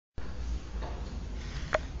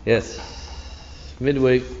Yes,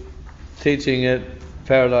 midweek teaching at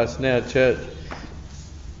Paradise Now Church.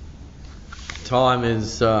 Time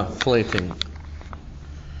is fleeting.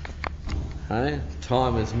 Hey?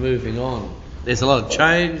 Time is moving on. There's a lot of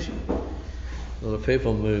change, a lot of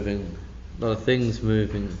people moving, a lot of things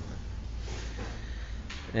moving.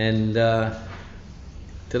 And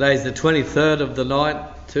today's the 23rd of the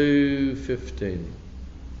night, 2:15.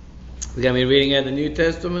 We're going to be reading out the New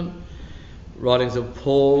Testament, writings of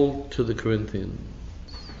Paul to the Corinthians.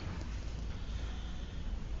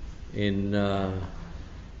 In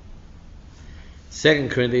 2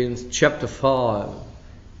 Corinthians chapter 5.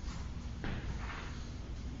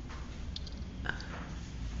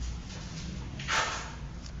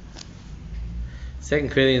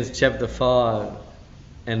 Second Corinthians chapter 5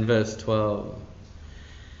 and verse 12.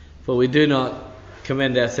 For we do not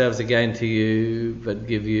commend ourselves again to you, but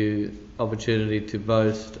give you opportunity to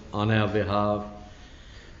boast on our behalf,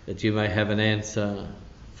 that you may have an answer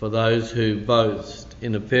for those who boast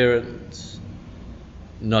in appearance,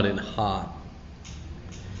 not in heart.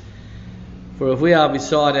 For if we are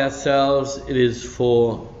beside ourselves, it is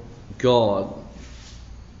for God.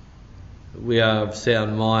 If we are of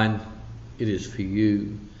sound mind, it is for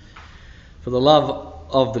you. For the love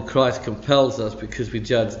of the Christ compels us, because we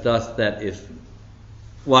judge thus, that if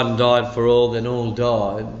one died for all, then all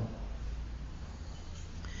died.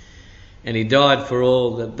 And he died for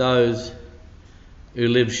all, that those who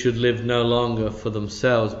live should live no longer for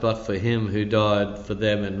themselves, but for him who died for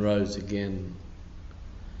them and rose again.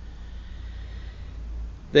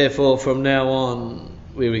 Therefore, from now on,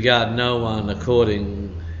 we regard no one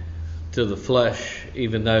according to the flesh,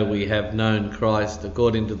 even though we have known Christ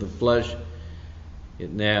according to the flesh,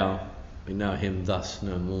 yet now we know him thus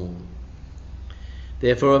no more.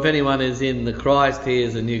 Therefore, if anyone is in the Christ, he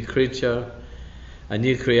is a new creature, a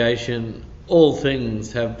new creation. All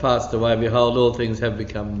things have passed away. Behold, all things have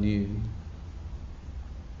become new.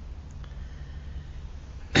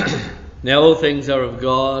 Now all things are of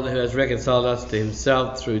God, who has reconciled us to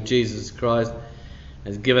himself through Jesus Christ,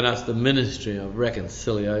 has given us the ministry of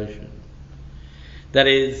reconciliation. That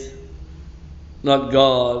is, not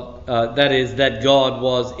God. That is, that God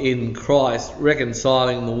was in Christ,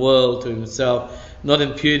 reconciling the world to himself, not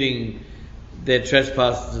imputing their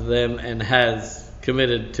trespasses to them, and has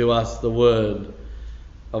committed to us the word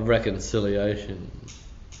of reconciliation.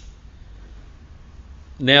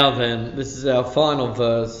 Now then, this is our final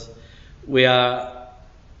verse. We are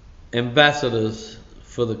ambassadors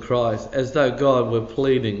for the Christ, as though God were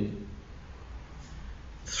pleading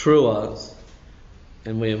through us,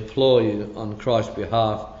 and we implore you on Christ's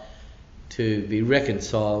behalf to be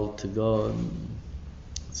reconciled to God.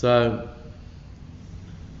 So,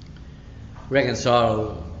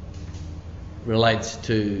 reconcile relates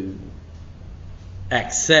to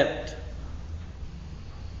accept.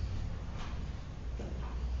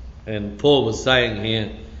 And Paul was saying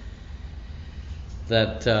here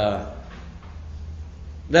that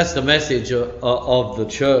that's the message of the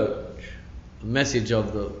church, the message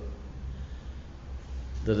of the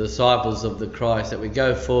disciples of the Christ, that we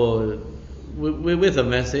go forward with a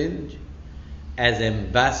message as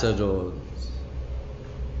ambassadors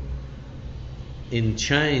in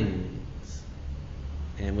chains.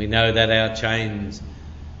 And we know that our chains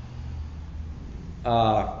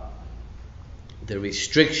are the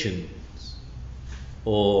restrictions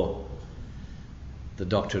or the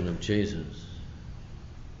doctrine of Jesus,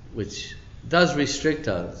 which does restrict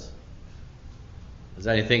us. I was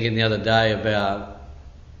only thinking the other day about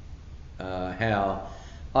how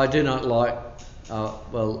I do not love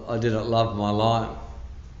my life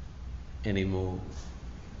anymore.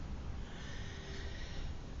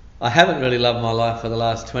 I haven't really loved my life for the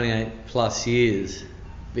last 28 plus years,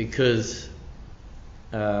 because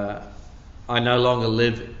I no longer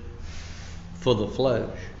live for the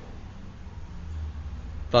flesh,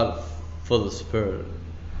 but for the Spirit.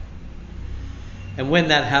 And when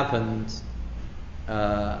that happens,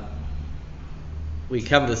 we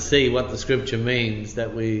come to see what the Scripture means,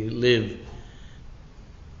 that we live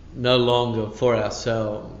no longer for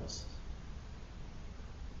ourselves,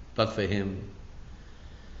 but for him.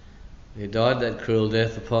 He died that cruel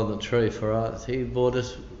death upon the tree for us. He bought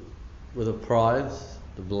us with a price,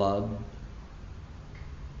 the blood.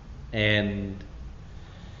 And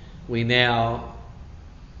we now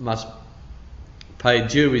must pay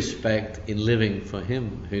due respect in living for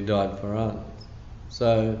him who died for us.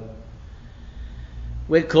 So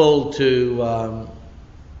we're called to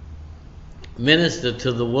minister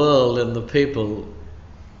to the world and the people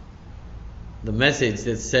the message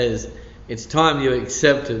that says it's time you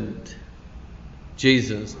accepted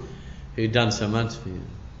Jesus, who'd done so much for you.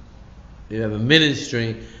 You have a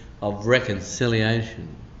ministry of reconciliation,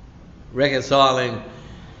 reconciling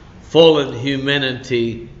fallen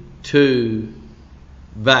humanity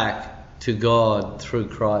back to God through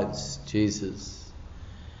Christ Jesus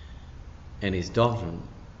and His doctrine.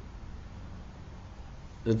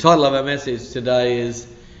 The title of our message today is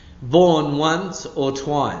Born Once or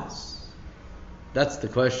Twice? That's the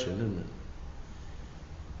question, isn't it?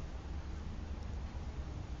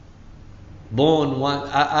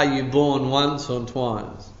 Are you born once or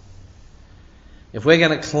twice? If we're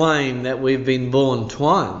going to claim that we've been born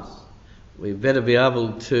twice, we better be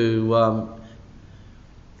able to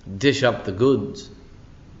dish up the goods.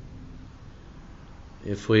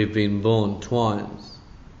 If we've been born twice.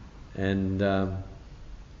 And the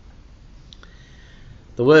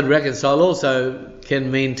word reconcile also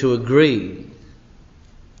can mean to agree.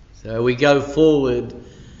 So we go forward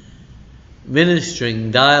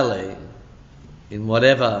ministering daily in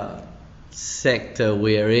whatever sector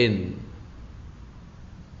we're in,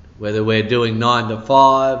 whether we're doing 9 to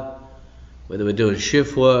 5, whether we're doing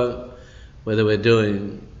shift work, whether we're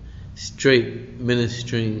doing street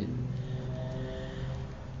ministry,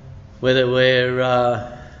 whether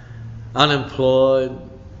we're unemployed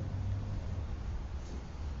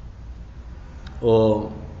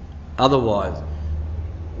or otherwise.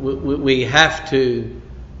 We have to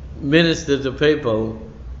minister to people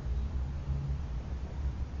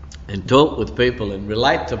and talk with people and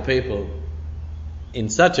relate to people in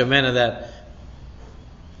such a manner that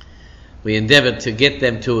we endeavour to get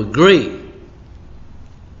them to agree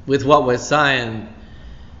with what we're saying,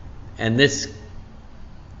 and this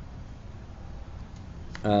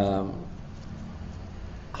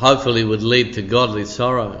hopefully would lead to godly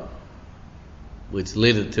sorrow, which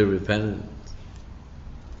leadeth to repentance.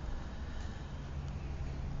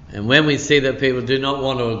 And when we see that people do not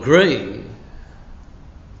want to agree,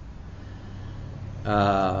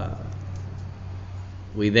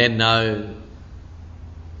 we then know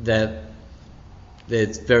that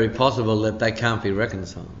it's very possible that they can't be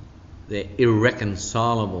reconciled. They're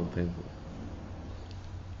irreconcilable people.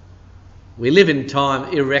 We live in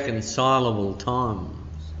irreconcilable times,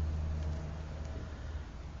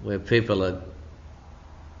 where the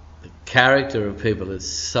character of people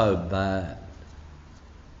is so bad,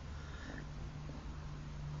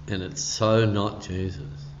 and it's so not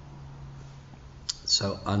Jesus,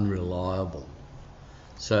 so unreliable,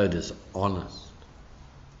 so dishonest.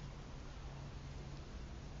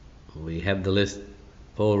 We have the list,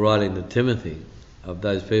 Paul writing to Timothy, of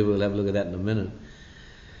those people. We'll have a look at that in a minute.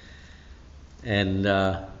 And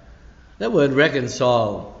that word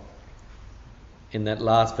reconcile in that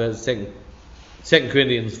last verse, 2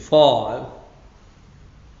 Corinthians 5,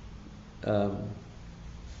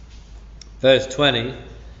 verse 20,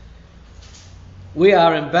 we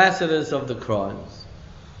are ambassadors of the Christ,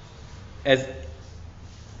 as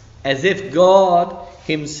if God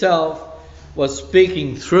Himself was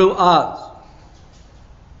speaking through us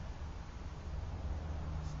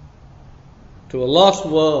to a lost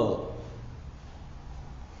world.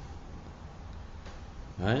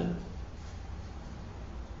 Right?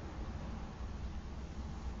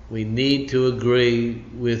 We need to agree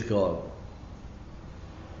with God.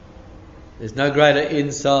 There's no greater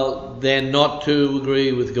insult than not to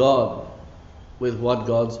agree with God, with what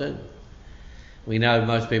God said. We know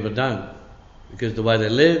most people don't, because the way they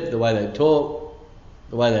live, the way they talk,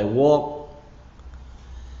 the way they walk,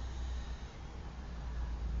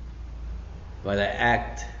 the way they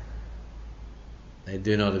act, they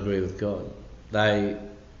do not agree with God. They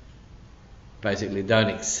basically don't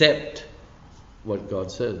accept what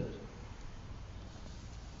God says.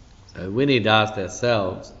 So we need to ask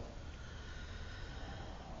ourselves,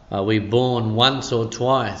 are we born once or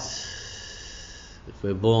twice? If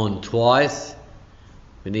we're born twice,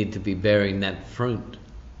 we need to be bearing that fruit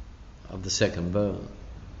of the second birth.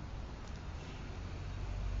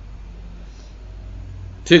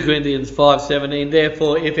 2 Corinthians 5:17,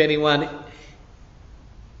 therefore if anyone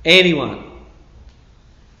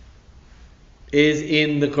is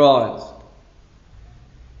in the Christ,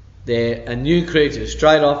 they're a new creature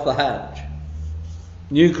straight off the hatch.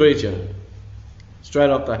 New creature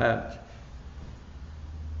straight off the hatch.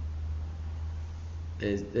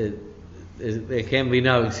 There can be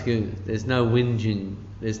no excuse. There's no whinging.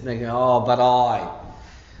 There's no,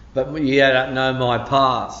 but you don't know my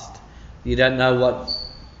past. You don't know what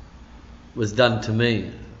was done to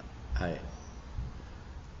me. Hey,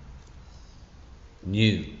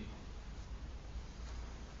 new,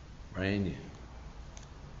 brand new.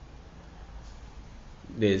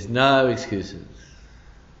 There's no excuses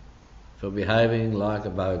for behaving like a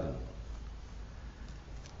bogan.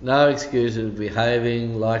 No excuses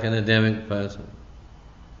behaving like an Adamic person.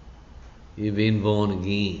 You've been born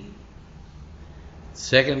again.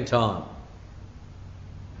 Second time.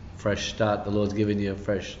 Fresh start. The Lord's given you a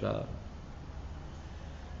fresh start.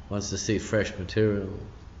 Wants to see fresh material.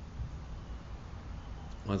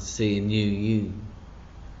 Wants to see a new you.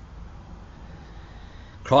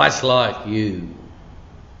 Christ-like you.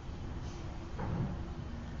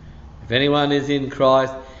 If anyone is in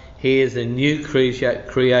Christ, he is a new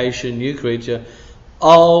creation, new creature.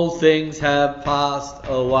 All things have passed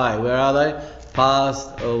away. Where are they?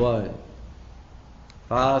 Passed away.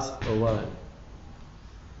 Passed away.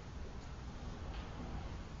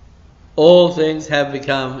 All things have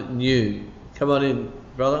become new. Come on in,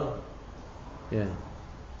 brother. Yeah.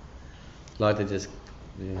 I'd like to just,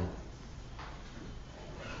 yeah.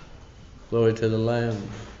 Glory to the Lamb.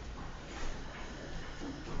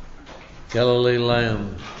 Galilee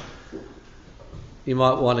Lamb. You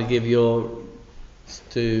might want to give your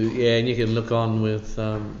to, yeah, and you can look on with,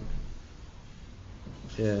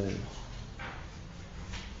 yeah.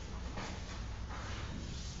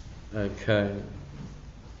 Okay.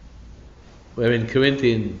 We're in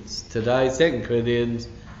Corinthians today, 2 Corinthians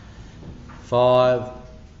 5,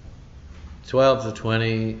 12 to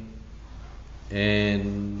 20,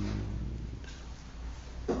 and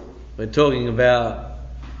we're talking about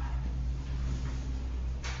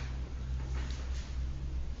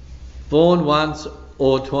born once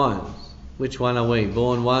or twice. Which one are we?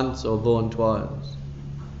 Born once or born twice?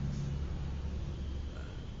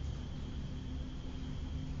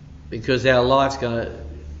 Because our life's going to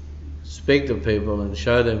speak to people and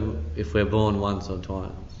show them if we're born once or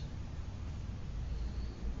twice.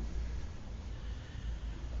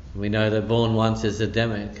 We know that born once is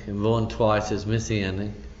Adamic and born twice is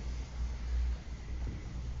Messianic.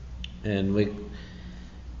 And we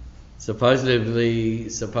supposedly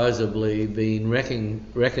being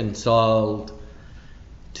reconciled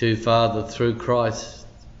to Father through Christ's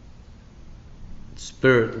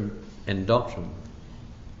Spirit and doctrine.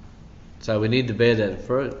 So we need to bear that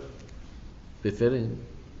fruit, befitting.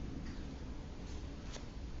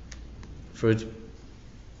 Fruit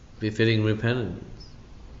befitting repentance.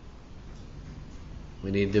 We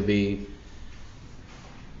need to be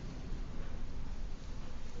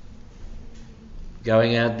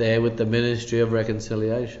going out there with the ministry of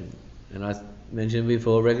reconciliation. And I mentioned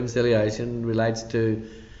before, reconciliation relates to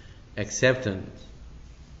acceptance.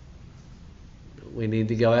 We need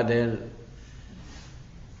to go out there and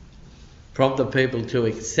prompt the people to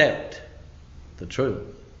accept the truth.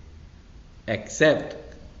 Accept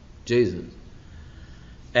Jesus.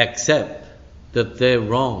 Accept that they're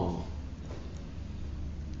wrong.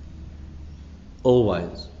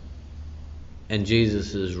 Always. And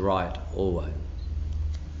Jesus is right always.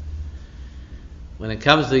 When it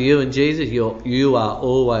comes to you and Jesus, you are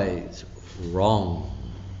always wrong.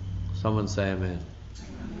 Someone say amen.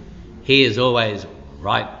 He is always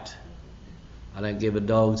right. I don't give a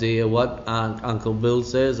dog's ear what Uncle Bill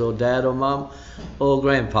says, or Dad, or Mum, or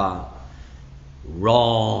Grandpa.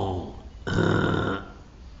 Wrong.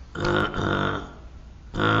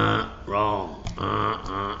 Wrong.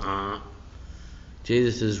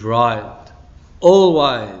 Jesus is right.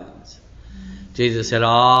 Always. Jesus said,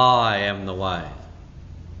 I am the way.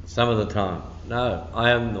 Some of the time. No, I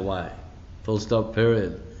am the way. Full stop,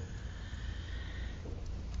 period.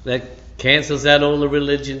 That cancels out all the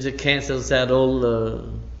religions. It cancels out all the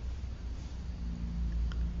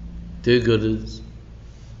do-gooders.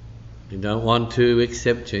 You don't want to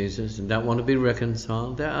accept Jesus and don't want to be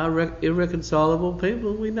reconciled. There are irreconcilable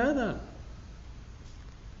people. We know that.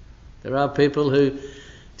 There are people who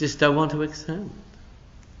just don't want to accept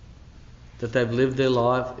that they've lived their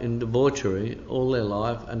life in debauchery all their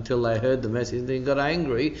life until they heard the message and then got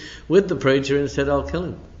angry with the preacher and said, I'll kill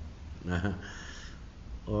him.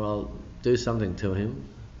 Or I'll do something to him.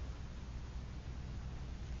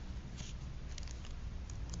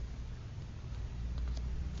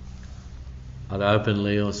 Either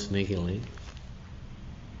openly or sneakily.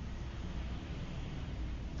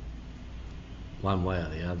 One way or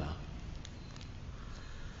the other.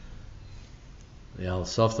 The old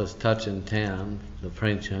softest touch in town, the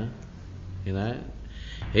preacher, you know.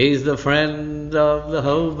 He's the friend of the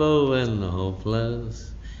hobo and the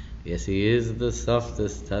hopeless. Yes, he is the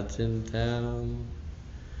softest touch in town.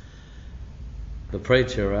 The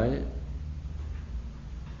preacher, right?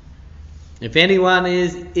 If anyone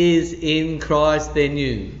is in Christ, they're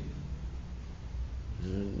new.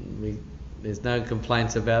 There's no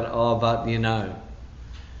complaints about, but you know,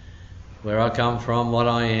 where I come from, what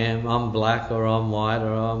I am, I'm black or I'm white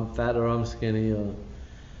or I'm fat or I'm skinny or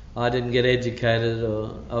I didn't get educated,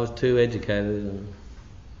 or I was too educated. Or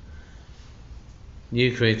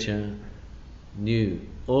new creature, new,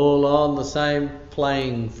 all on the same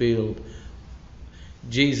playing field.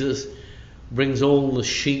 Jesus brings all the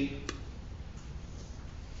sheep,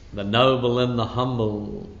 the noble and the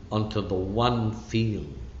humble, onto the one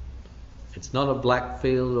field. It's not a black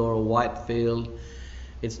field or a white field.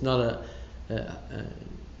 It's not a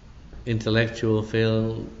intellectual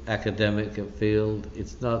field, academic field.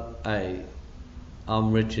 It's not a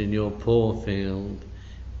I'm rich and you're poor field.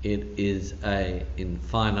 It is a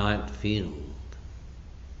infinite field.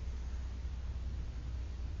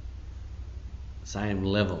 Same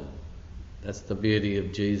level. That's the beauty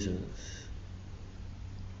of Jesus.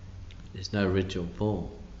 There's no rich or poor,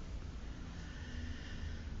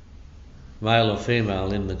 male or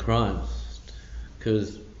female in the Christ,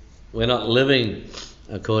 because we're not living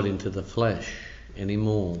according to the flesh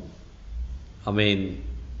anymore. I mean,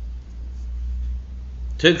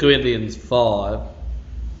 2 Corinthians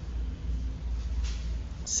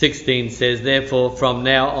 5:16 says, therefore from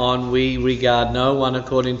now on we regard no one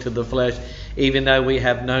according to the flesh, even though we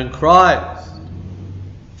have known Christ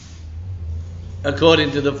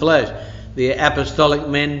according to the flesh. The apostolic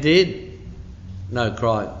men did know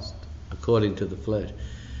Christ according to the flesh,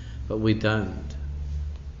 but we don't.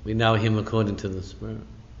 We know him according to the Spirit.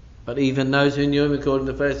 But even those who knew him according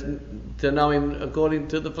to the flesh, to know him according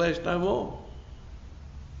to the flesh no more,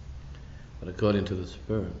 but according to the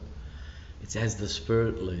Spirit. It's as the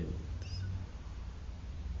Spirit leads.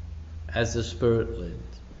 As the Spirit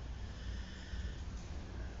leads.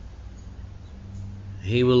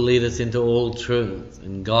 He will lead us into all truth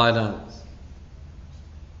and guide us.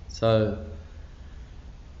 So,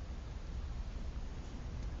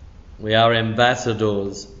 we are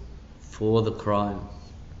ambassadors for the Christ,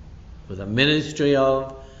 with a ministry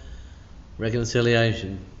of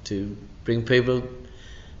reconciliation, to bring people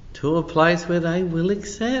to a place where they will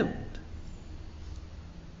accept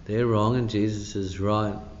they're wrong and Jesus is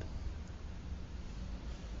right.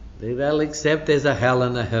 They'll accept there's a hell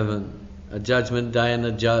and a heaven, a judgment day and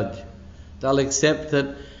a judge. They'll accept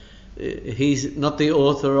that he's not the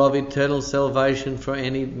author of eternal salvation for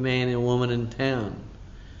any man or woman in town.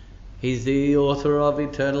 He's the author of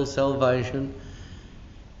eternal salvation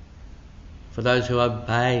for those who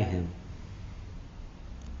obey him.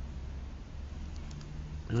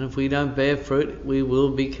 And if we don't bear fruit, we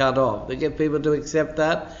will be cut off. To get people to accept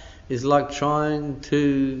that is like trying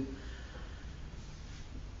to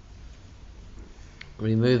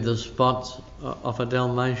remove the spots off a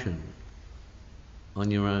Dalmatian on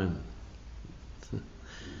your own.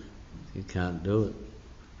 You can't do it.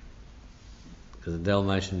 Because a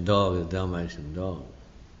Dalmatian dog is a Dalmatian dog.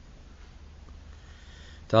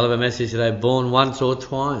 Title of a message today, born once or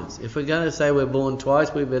twice. If we're going to say we're born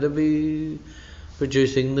twice, we better be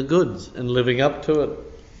producing the goods and living up to it.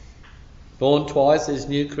 Born twice is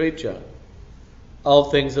new creature.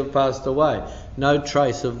 Old things have passed away. No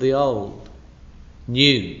trace of the old.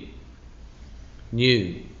 New.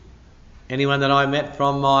 New. Anyone that I met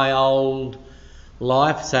from my old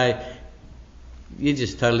life say, you're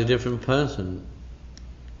just a totally different person.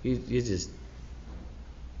 You're just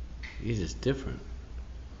different.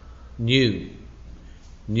 New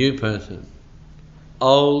person.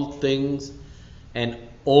 Old things and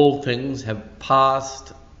all things have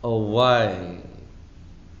passed away.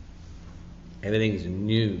 Everything's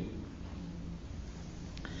new.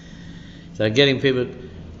 So getting people,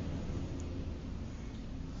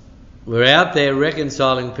 we're out there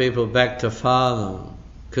reconciling people back to Father,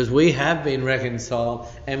 because we have been reconciled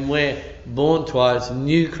and we're born twice,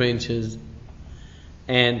 new creatures,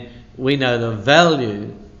 and we know the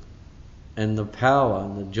value and the power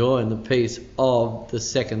and the joy and the peace of the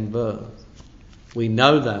second birth. We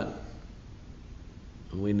know that.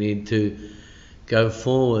 And we need to go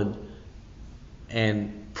forward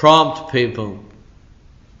and prompt people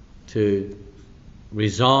to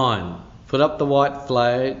resign, put up the white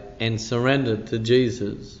flag and surrender to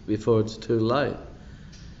Jesus before it's too late.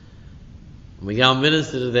 We go and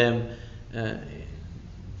minister to them,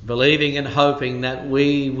 believing and hoping that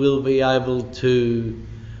we will be able to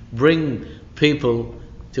bring people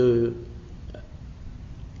to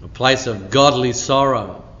a place of godly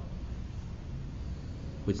sorrow,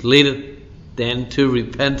 which leadeth then to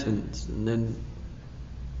repentance, and then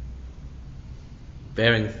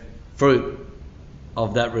bearing fruit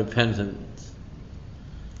of that repentance,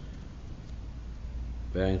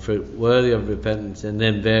 bearing fruit worthy of repentance, and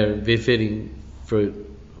then bearing befitting fruit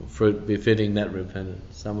befitting that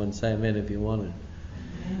repentance. Someone say amen if you want it.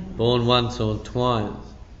 Born once or twice.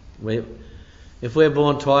 If we're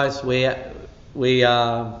born twice, we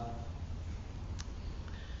are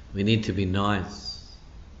We need to be nice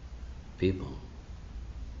people.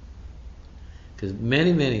 Because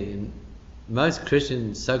most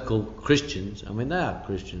Christians, so-called Christians, I mean they are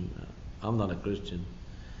Christian, I'm not a Christian,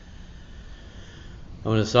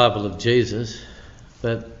 I'm a disciple of Jesus,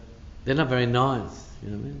 but they're not very nice, you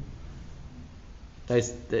know what I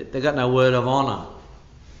mean? They got no word of honour.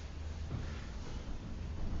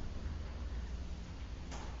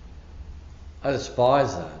 I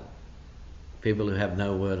despise that. People who have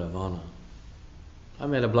no word of honour. I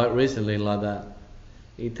met a bloke recently like that.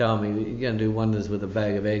 He told me, you're going to do wonders with a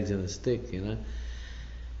bag of eggs and a stick, you know.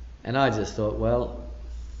 And I just thought, well,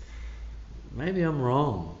 maybe I'm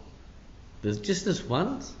wrong. There's just this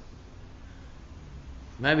once.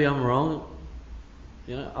 Maybe I'm wrong.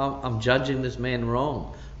 You know, I'm judging this man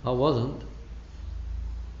wrong. I wasn't.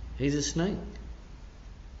 He's a snake.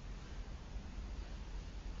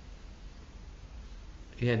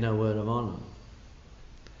 He had no word of honour.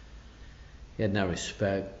 He had no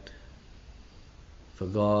respect for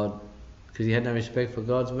God, because he had no respect for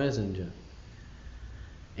God's messenger.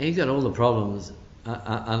 And he got all the problems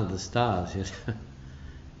under the stars, you know.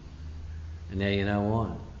 And now you know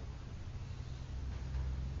why.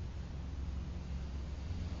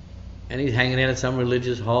 And he's hanging out at some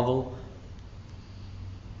religious hovel,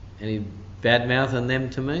 and he's bad-mouthing them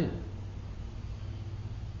to me.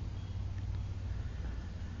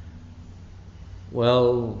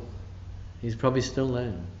 Well, he's probably still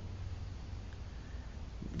there,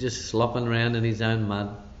 just slopping around in his own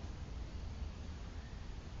mud.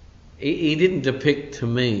 He didn't depict to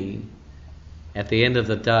me, at the end of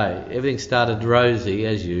the day, everything started rosy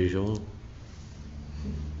as usual.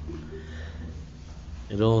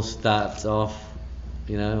 It all starts off,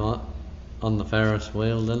 you know, on the Ferris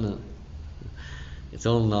wheel, doesn't it? It's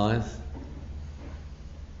all nice.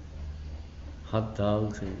 Hot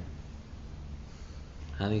dogs and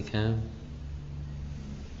honeycomb.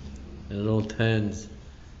 And it all turns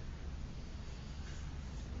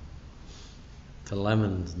to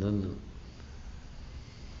lemons, doesn't it?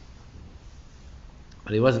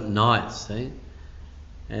 But he wasn't nice, see?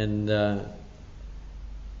 And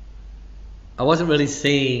I wasn't really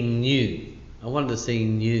seeing new. I wanted to see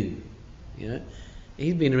new, you know.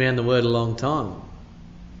 He'd been around the word a long time.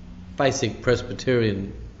 Basic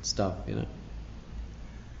Presbyterian stuff, you know.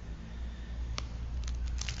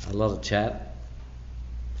 A lot of chat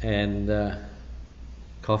and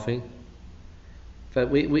coffee.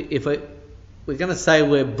 But if we're going to say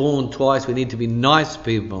we're born twice, we need to be nice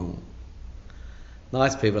people.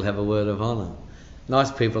 Nice people have a word of honour.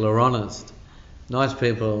 Nice people are honest. Nice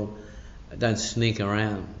people don't sneak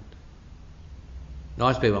around.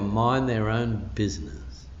 Nice people mind their own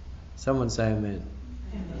business. Someone say amen.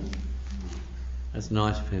 Amen. That's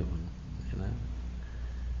nice people, you know.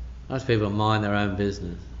 Nice people mind their own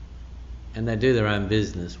business. And they do their own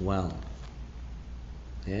business well.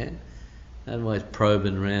 Yeah? They're always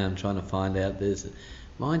probing around trying to find out this.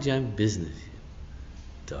 Mind your own business,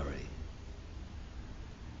 Dory.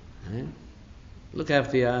 Yeah? Look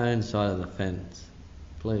after your own side of the fence,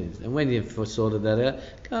 please. And when you've sorted that out,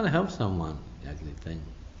 go and help someone, you ugly thing.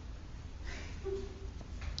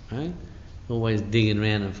 Right? Always digging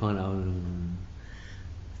around and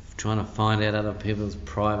trying to find out other people's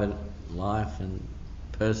private life and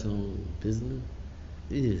personal business.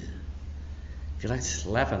 Ew. You like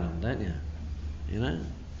slapping them, don't you? You know?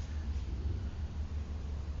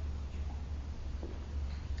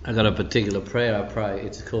 I got a particular prayer I pray.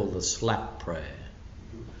 It's called the slap prayer.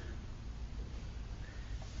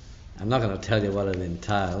 I'm not going to tell you what it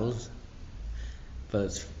entails,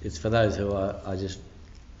 but it's for those who I just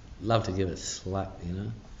love to give a slap, you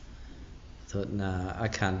know. I thought, nah, I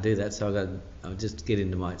can't do that, so I'll just get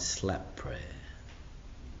into my slap prayer.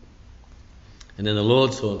 And then the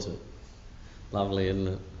Lord sorts it. Lovely, isn't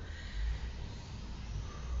it?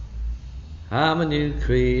 I'm a new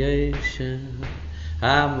creation.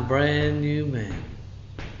 I'm a brand new man.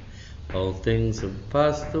 All things have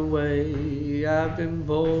passed away. I've been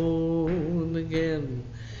born again.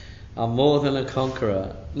 I'm more than a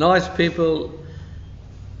conqueror. Nice people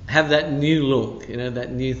have that new look, you know,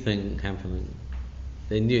 that new thing happening.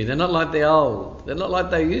 They're new. They're not like the old. They're not like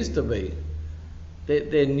they used to be.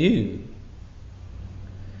 They're new.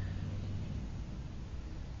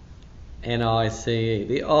 N-I-C-E.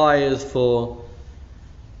 The I is for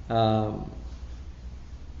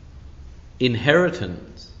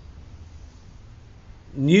inheritance.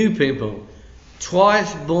 New people,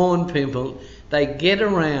 twice born people, they get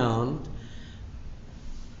around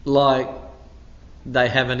like they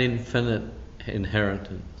have an infinite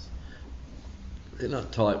inheritance. They're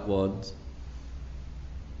not tightwads.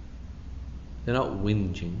 They're not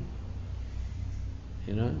whinging.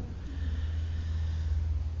 You know?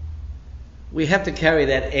 We have to carry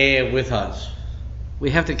that air with us.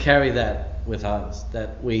 We have to carry that with us,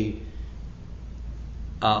 that we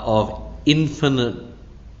are of infinite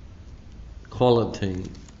quality,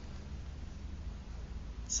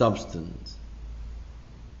 substance.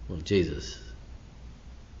 Well, Jesus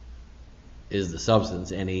is the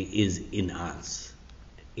substance, and He is in us,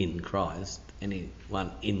 in Christ.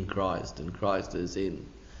 Anyone in Christ, and Christ is in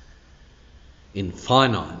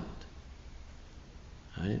finite,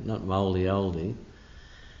 right? Not mouldy-ouldy,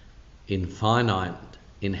 infinite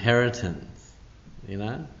inheritance, you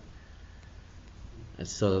know?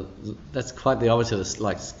 That's quite the opposite of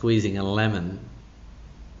like squeezing a lemon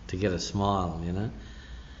to get a smile, you know?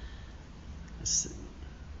 It's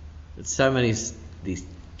so many these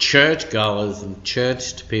churchgoers and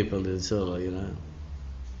churched people who sort of, you know,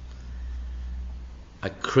 I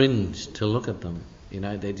cringe to look at them. You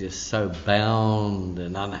know, they're just so bound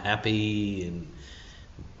and unhappy and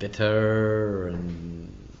bitter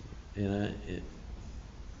and, you know,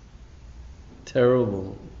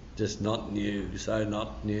 terrible. Just not new, so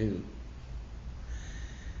not new.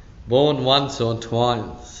 Born once or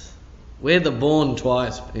twice. We're the born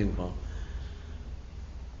twice people.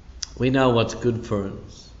 We know what's good for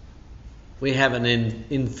us. We have an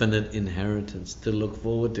infinite inheritance to look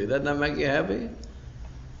forward to. Doesn't that make you happy?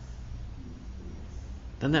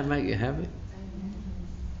 Doesn't that make you happy?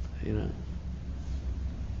 You know,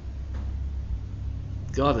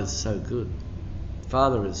 God is so good.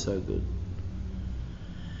 Father is so good.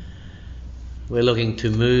 We're looking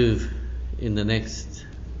to move in the next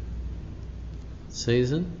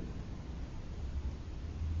season,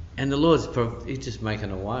 and the Lord's He's just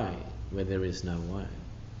making a way where there is no way.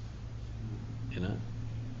 You know,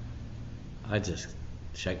 I just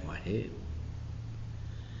shake my head.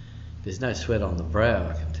 There's no sweat on the brow,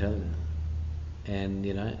 I can tell you. And,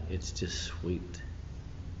 you know, it's just sweet.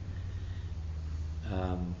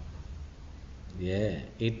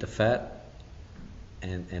 Eat the fat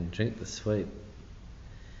and drink the sweet.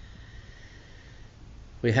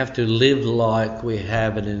 We have to live like we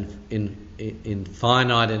have an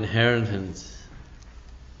infinite inheritance.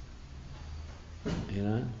 You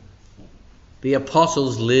know? The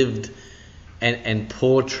apostles lived and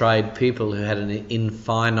portrayed people who had an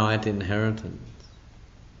infinite inheritance,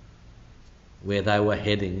 where they were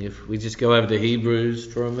heading. If we just go over to Hebrews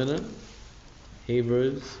for a minute.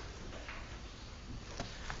 Hebrews.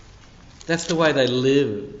 That's the way they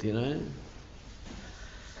lived, you know.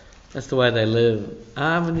 That's the way they live.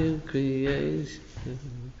 I'm a new creation.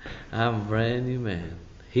 I'm a brand new man.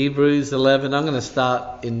 Hebrews 11. I'm going to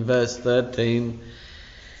start in verse 13.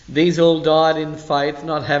 These all died in faith,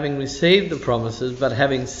 not having received the promises, but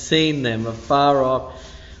having seen them afar off,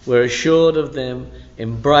 were assured of them,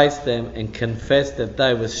 embraced them, and confessed that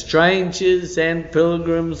they were strangers and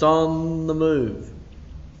pilgrims on the move,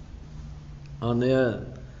 on the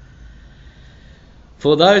earth.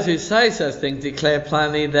 For those who say such things declare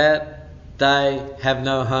plainly that they have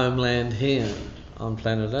no homeland here on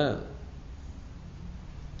planet Earth.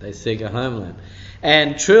 They seek a homeland.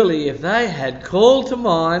 And truly, if they had called to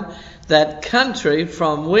mind that country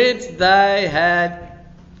from which they had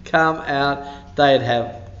come out, they'd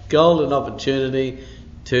have golden opportunity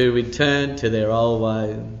to return to their old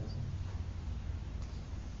ways.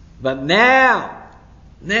 But now,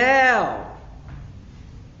 their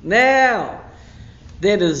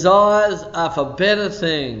desires are for better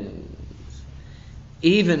things,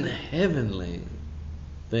 even heavenly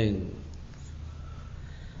things.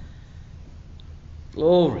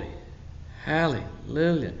 Glory.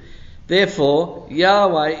 Hallelujah. Therefore,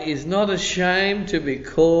 Yahweh is not ashamed to be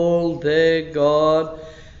called their God,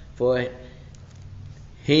 for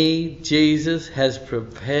He, Jesus, has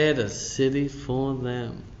prepared a city for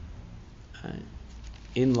them.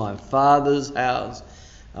 In my Father's house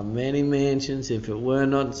are many mansions. If it were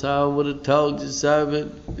not so, I would have told you so,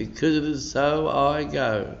 but because it is so, I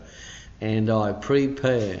go, and I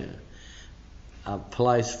prepare a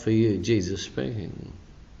place for you. Jesus speaking.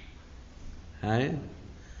 Hey?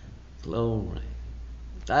 Glory.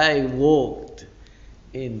 They walked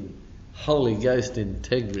in Holy Ghost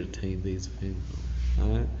integrity, these people.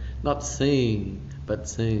 Right? Not seeing, but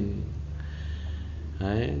seeing.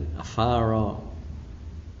 Right? Afar off.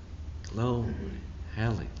 Glory.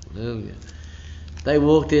 Hallelujah. They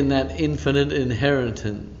walked in that infinite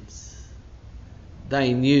inheritance.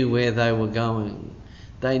 They knew where they were going.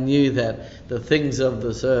 They knew that the things of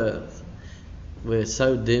this earth were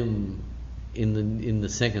so dim in the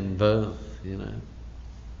second birth, you know.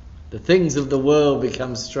 The things of the world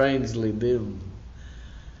become strangely dim.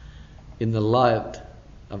 in the light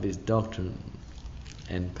of his doctrine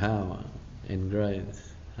and power and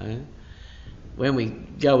grace. Eh? When we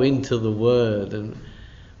go into the Word and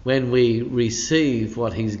when we receive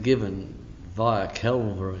what he's given via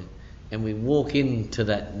Calvary and we walk into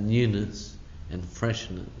that newness and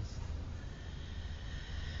freshness,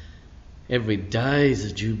 every day is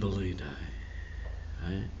a Jubilee day.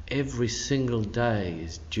 Eh? Every single day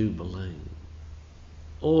is Jubilee.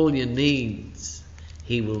 All your needs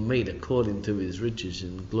he will meet according to his riches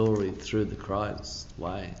and glory through the Christ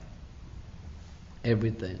way.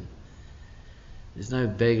 Everything. There's no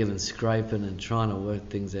begging and scraping and trying to work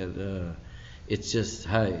things out. It's just,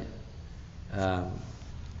 hey, I'm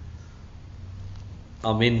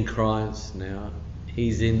in Christ now.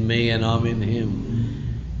 He's in me and I'm in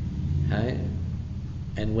him. Hey?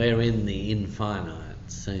 And we're in the infinite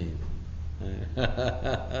scene.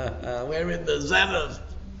 We're in the zenith.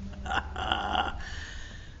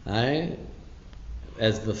 Hey?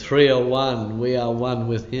 As the three are one, we are one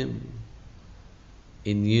with him.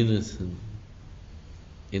 In unison.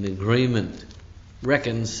 In agreement,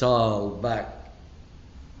 reconciled back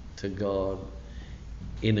to God,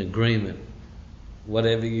 in agreement.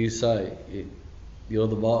 Whatever you say, you're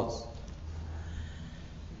the boss.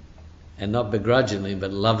 And not begrudgingly,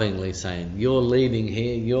 but lovingly saying, you're leading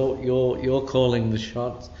here, you're calling the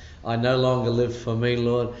shots. I no longer live for me,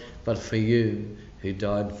 Lord, but for you who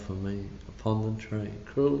died for me upon the tree.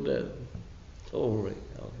 Cruel death. Glory.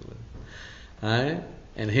 Hey?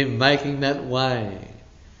 And him making that way.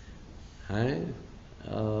 Hey?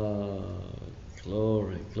 Oh,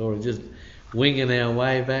 glory, glory. Just winging our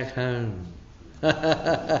way back home.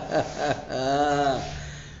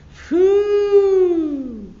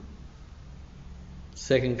 Whew.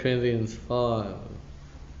 2 Corinthians 5.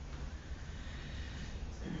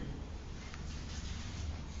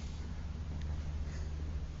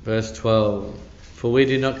 Verse 12. For we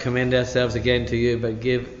do not commend ourselves again to you, but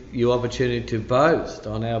give you opportunity to boast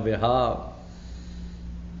on our behalf,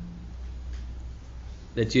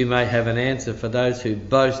 that you may have an answer for those who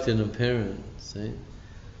boast in appearance. See?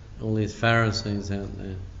 All these Pharisees out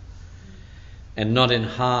there. And not in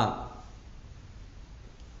heart.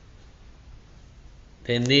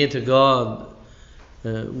 They're near to God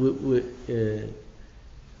with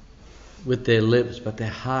their lips, but their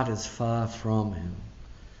heart is far from him.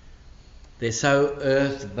 They're so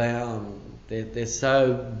earthbound. They're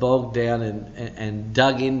so bogged down and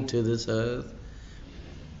dug into this earth.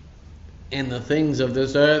 In the things of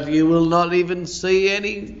this earth, you will not even see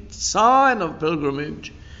any sign of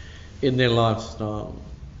pilgrimage in their lifestyle,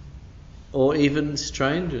 or even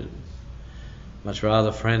strangers, much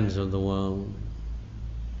rather friends of the world,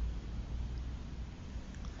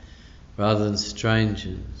 rather than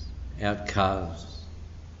strangers, outcasts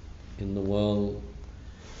in the world.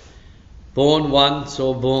 Born once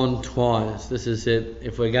or born twice. This is it.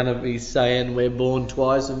 If we're going to be saying we're born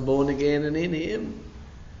twice and born again and in him,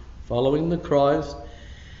 following the Christ,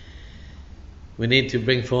 we need to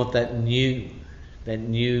bring forth that new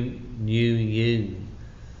you.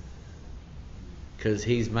 Because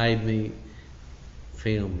he's made me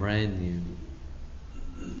feel brand new.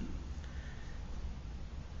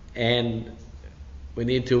 And we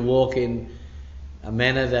need to walk in a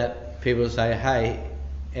manner that people say, hey,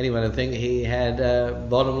 anyone would think he had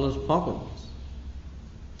bottomless pockets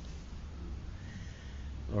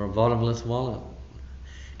or a bottomless wallet.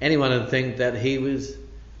 Anyone would think that he was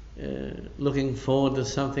looking forward to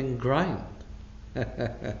something great.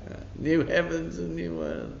 New heavens and new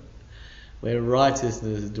earth, where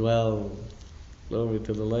righteousness dwells. Glory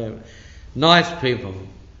to the Lamb. Nice people,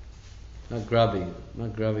 not grubby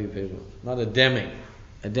people, not Adamic.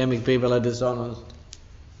 Adamic people are dishonest.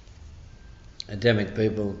 Adamic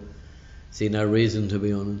people see no reason to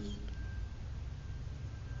be honest.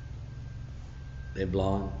 They're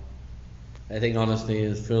blind. They think honesty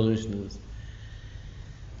is foolishness.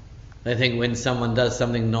 They think when someone does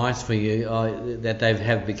something nice for you, that they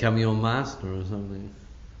have become your master or something.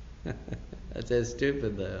 That's how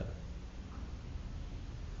stupid they are.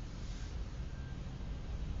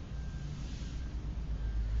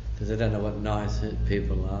 Because they don't know what nice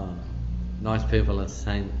people are. Nice people are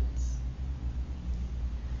saints.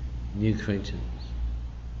 New creatures.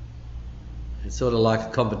 It's sort of like a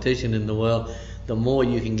competition in the world. The more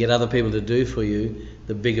you can get other people to do for you,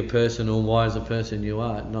 the bigger person or wiser person you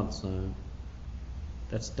are. Not so.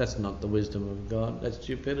 That's not the wisdom of God. That's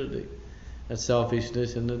stupidity. That's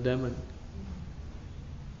selfishness and Adamic.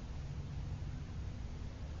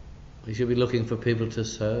 We should be looking for people to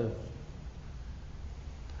serve.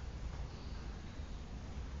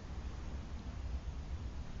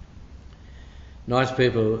 Nice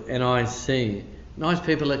people, NIC. Nice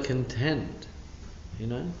people are content. You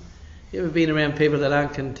know? You ever been around people that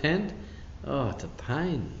aren't content? Oh, it's a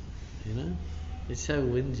pain. You know? It's so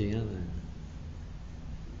whingy, aren't they?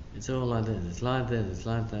 It's all like this. It's like this. It's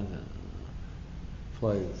like that.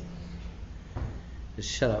 Please. Just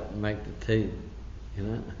shut up and make the tea. You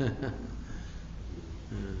know?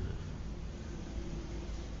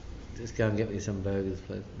 Just go and get me some burgers,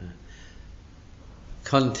 please. No.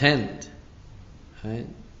 Content. Right?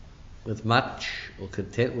 With much or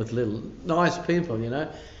content with little. Nice people, you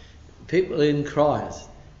know. People in Christ,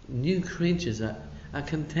 new creatures are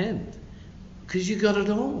content. Because you got it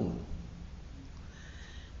all.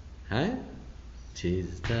 Hey?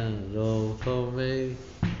 Jesus done it all for me.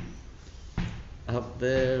 Up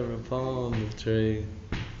there upon the tree.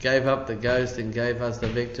 Gave up the ghost and gave us the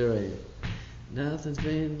victory. Nothing's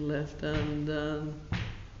been left undone.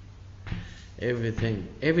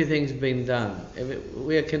 Everything's been done.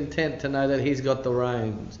 We are content to know that He's got the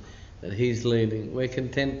reins, that He's leading. We're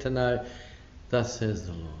content to know, thus says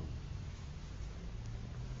the Lord.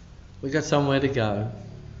 We've got somewhere to go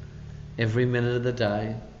every minute of the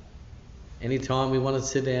day. Anytime we want to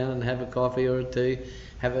sit down and have a coffee or a tea,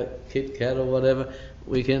 have a Kit Kat or whatever,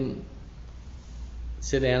 we can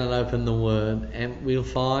sit down and open the Word, and we'll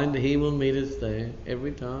find He will meet us there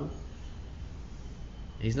every time.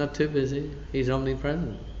 He's not too busy. He's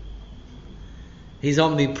omnipresent. He's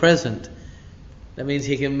omnipresent. That means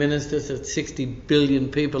He can minister to 60 billion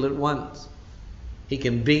people at once. He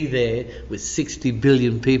can be there with 60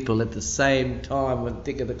 billion people at the same time with the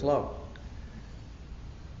tick of the clock.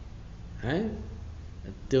 Hey?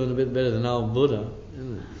 Doing a bit better than old Buddha,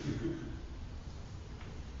 isn't it?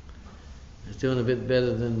 It's doing a bit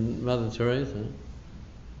better than Mother Teresa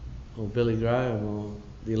or Billy Graham or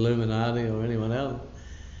the Illuminati or anyone else.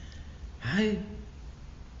 Hey,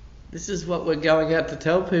 this is what we're going out to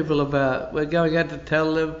tell people about. We're going out to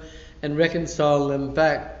tell them and reconcile them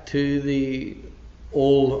back to the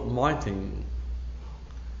Almighty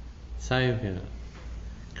Saviour,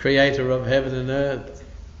 Creator of heaven and earth,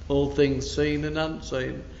 all things seen and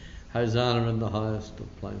unseen. Hosanna in the highest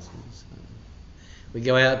of places. We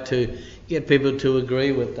go out to get people to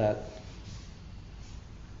agree with that.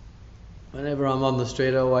 Whenever I'm on the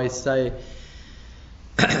street, I always say,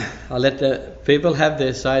 I let the people have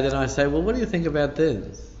their say, then I say, well, what do you think about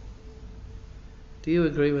this? Do you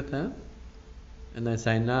agree with that? And they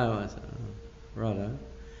say no. I say, oh, righto.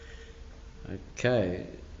 Okay.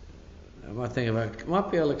 I might think about,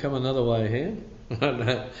 might be able to come another way here.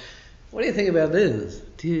 What do you think about this?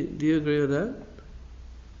 Do you agree with that?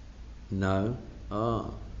 No.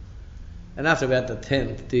 Oh. And after about the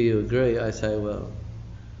 10th, do you agree? I say, well,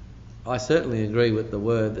 I certainly agree with the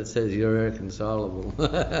word that says you're irreconcilable.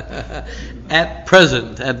 At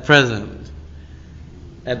present,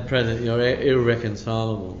 you're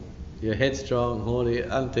irreconcilable. You're headstrong, haughty,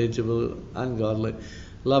 unteachable, ungodly,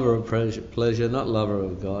 lover of pleasure, not lover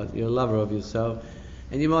of God. You're a lover of yourself.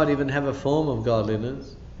 And you might even have a form of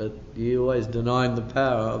godliness, but you always denying the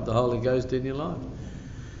power of the Holy Ghost in your life.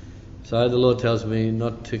 So the Lord tells me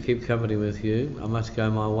not to keep company with you. I must go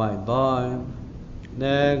my way. Bye.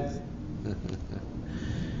 Next.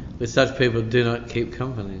 With such people, do not keep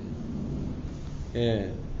company. Yeah.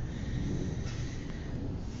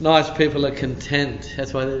 Nice people are content.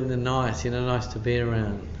 That's why they're nice. Nice to be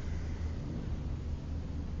around.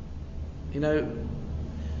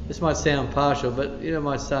 This might sound partial, but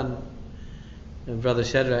my son, Brother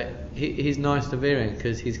Shadrach, he's nice to be around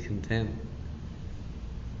because he's content.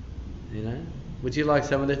 Would you like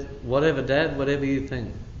some of this? Whatever, Dad, whatever you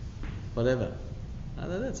think. Whatever.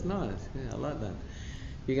 Oh, that's nice. Yeah, I like that.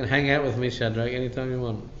 You can hang out with me, Shadrach, anytime you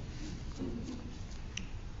want.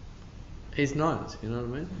 He's nice, you know what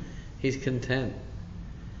I mean? He's content.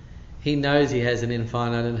 He knows he has an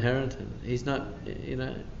infinite inheritance. He's not,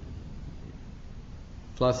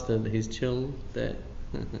 flustered. He's chilled there.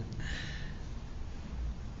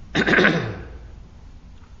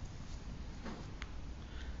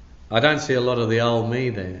 I don't see a lot of the old me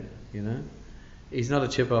there, He's not a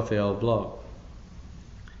chip off the old block.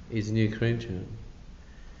 He's a new creature.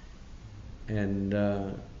 And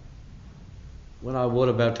when I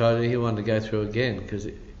water baptized him, he wanted to go through again because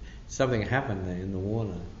something happened there in the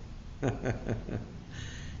water.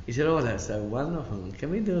 He said, oh, that's so wonderful. Can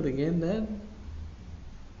we do it again, Dad?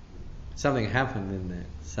 Something happened in there.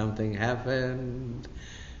 Something happened.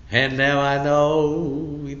 And now I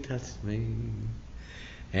know He touched me.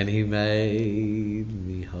 And He made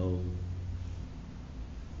me whole.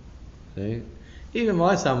 See? Even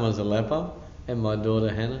my son was a leper, and my daughter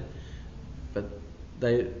Hannah, but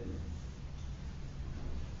they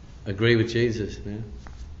agree with Jesus now.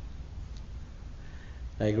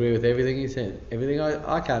 They agree with everything he said. Everything.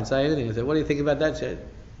 I can't say anything. I said, what do you think about that, Chad?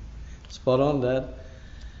 Spot on, Dad.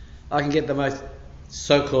 I can get the most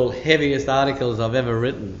so-called heaviest articles I've ever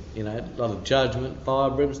written. You know, a lot of judgment,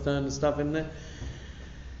 fire, brimstone and stuff in there.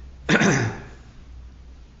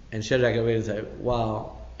 And Shadrach will read and say,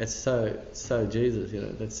 wow, it's so Jesus, you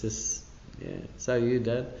know, that's just, yeah, so you,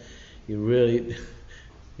 Dad. You really,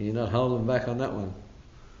 you're not holding back on that one.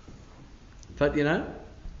 But, you know,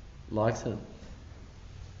 likes it.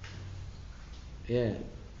 Yeah.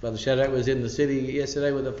 Brother Shadrach was in the city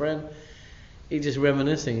yesterday with a friend. He's just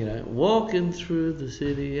reminiscing, you know, walking through the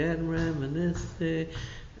city and reminiscing.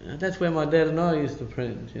 That's where my dad and I used to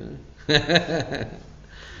preach, you know.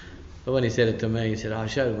 But when he said it to me, he said, I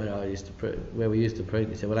showed him where we used to preach.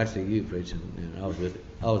 He said, well, actually, you preach. You know,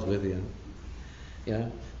 I was with you. You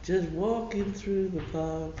know, just walking through the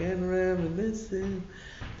park and reminiscing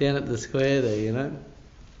down at the square there, you know.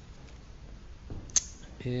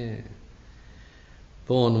 Yeah.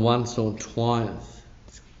 Born once or twice.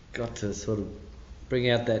 It's got to sort of bring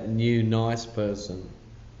out that new nice person.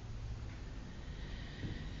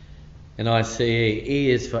 And I see E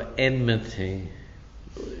is for enmity.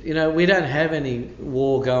 You know, we don't have any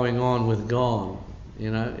war going on with God.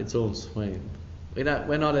 You know, it's all sweet. We're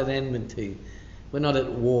not at enmity. We're not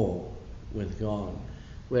at war with God.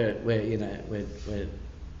 We're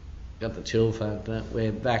got the chill factor.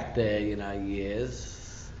 We're back there, you know,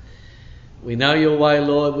 yes. We know your way,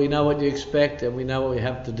 Lord. We know what you expect and we know what we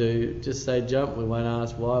have to do. Just say jump. We won't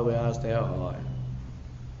ask why. We ask how high.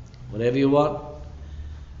 Whatever you want,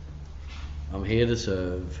 I'm here to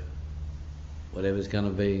serve. Whatever's going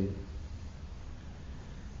to be,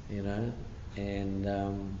 you know, and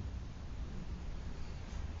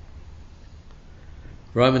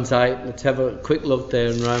Romans 8, let's have a quick look there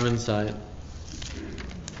in Romans 8.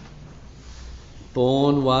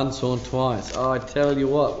 Born once or twice. Oh, I tell you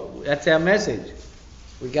what, that's our message.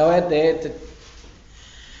 We go out there to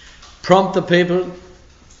prompt the people,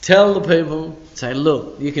 tell the people, say,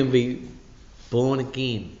 look, you can be born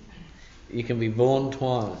again. You can be born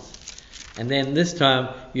twice. And then this time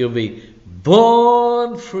you'll be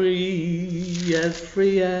born free as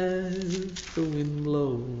the wind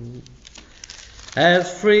blows,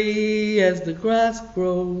 as free as the grass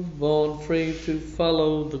grows, born free to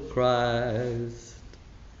follow the Christ,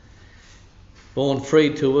 born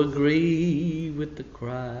free to agree with the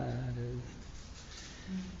Christ,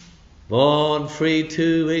 born free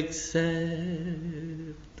to accept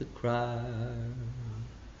the Christ.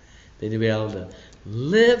 Then you'll be able to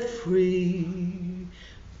live free,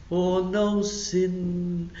 for no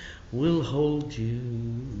sin will hold you.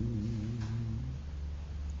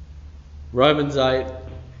 Romans 8,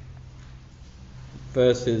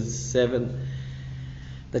 verses 7.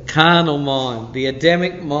 The carnal mind, the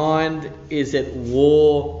Adamic mind, is at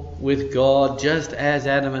war with God, just as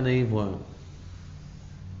Adam and Eve were.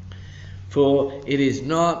 For it is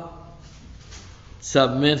not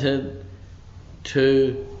submitted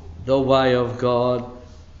to the way of God,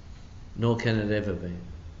 nor can it ever be.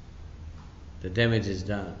 The damage is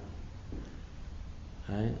done.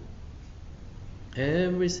 Right?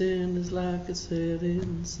 Every sin is like a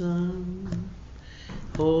setting sun.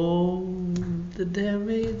 Oh, the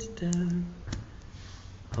damage done.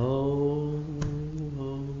 Oh,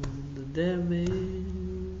 the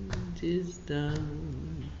damage is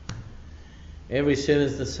done. Every sin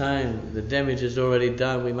is the same. The damage is already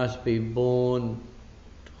done. We must be born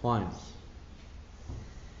twice.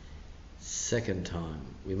 Second time,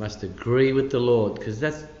 we must agree with the Lord, because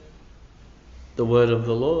that's the word of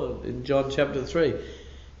the Lord in John chapter 3.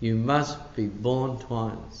 You must be born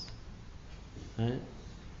twice. Right?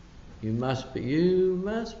 You must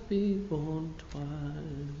be born twice.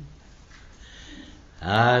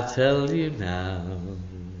 I tell you now,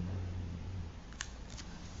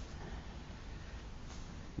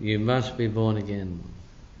 you must be born again,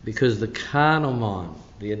 because the carnal mind,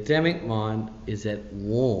 the Adamic mind, is at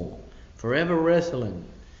war, forever wrestling.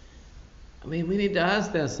 I mean, we need to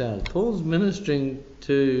ask ourselves. Paul's ministering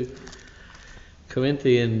to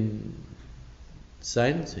Corinthian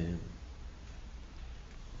saints here.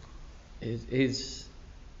 He's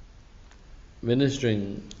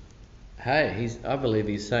ministering. Hey, I believe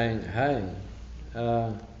he's saying, hey,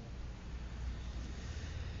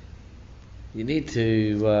 you need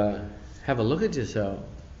to have a look at yourself.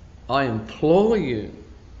 I implore you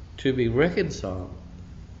to be reconciled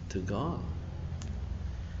to God.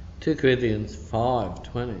 2 Corinthians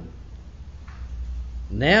 5:20.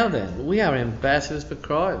 Now then, we are ambassadors for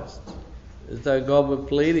Christ, as though God were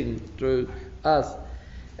pleading through us,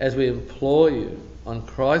 as we implore you. on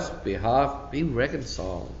Christ's behalf, be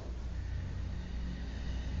reconciled.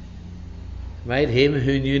 Made him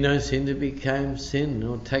who knew no sin to become sin,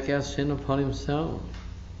 or take our sin upon himself,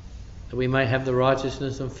 that we may have the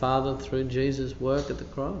righteousness of Father through Jesus' work at the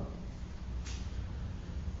cross.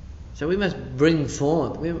 So we must bring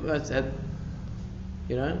forth, we must have,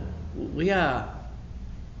 we are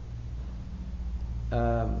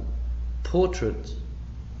portraits.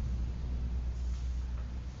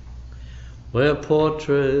 We're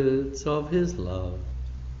portraits of his love.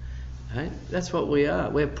 Right? That's what we are.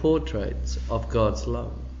 We're portraits of God's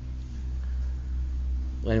love.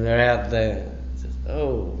 When we're out there, it's just,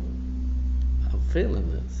 oh, I'm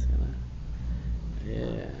feeling this,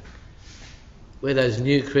 Yeah. We're those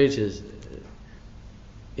new creatures,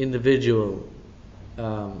 individual,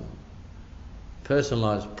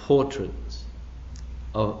 personalised portraits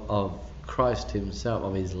of Christ himself,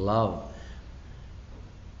 of his love.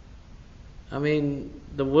 I mean,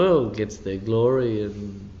 the world gets their glory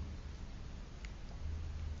and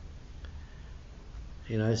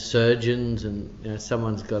surgeons and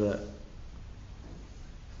someone's got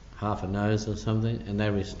half a nose or something and they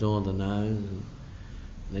restore the nose and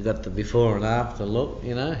they got the before and after look,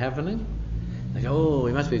 happening. They go, oh,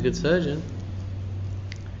 he must be a good surgeon.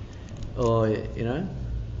 Or,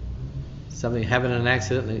 something happened in an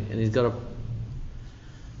accident and he's got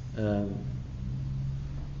a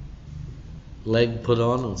leg put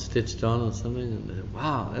on or stitched on or something, and they say,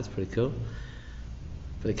 wow, that's pretty cool.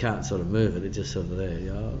 But he can't sort of move it, it's just sort of there,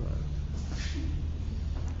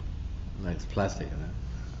 like it's plastic,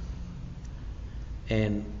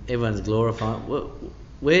 And everyone's glorifying.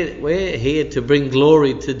 We're here to bring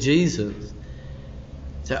glory to Jesus.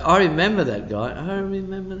 So I remember that guy. I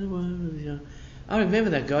remember the one. I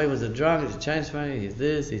remember that guy. He was a drunk. He's a chain smoker. He's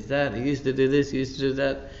this. He's that. He used to do this. He used to do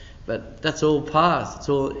that. But that's all past.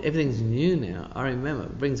 Everything's new now. I remember.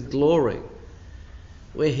 It brings glory.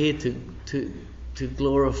 We're here to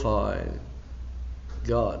glorify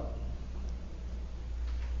God.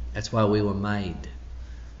 That's why we were made.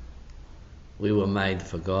 We were made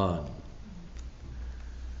for God.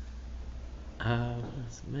 I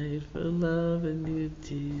was made for loving you,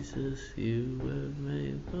 Jesus. You were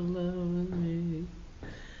made for loving me.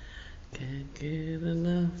 Can't get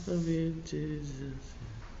enough of you, Jesus.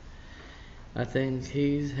 I think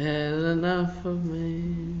he's had enough of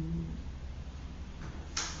me.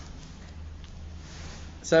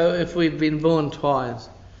 So if we've been born twice,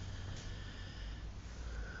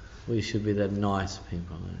 we should be the nice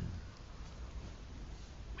people.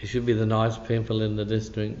 We should be the nice people in the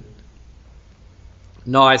district.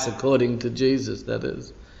 Nice according to Jesus, that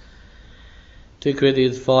is. 2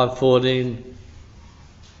 Corinthians 5:14.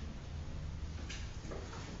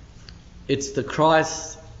 It's the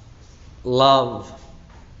Christ love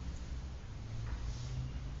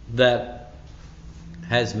that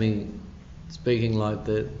has me speaking like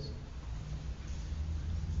this.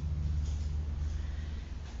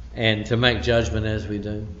 And to make judgment as we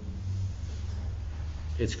do.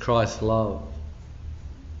 It's Christ's love.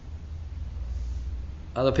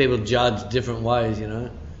 Other people judge different ways,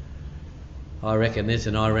 I reckon this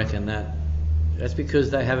and I reckon that. That's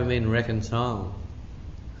because they haven't been reconciled.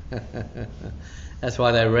 That's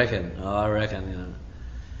why they reckon. Oh, I reckon,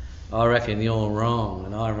 I reckon you're wrong,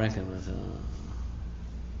 and I reckon.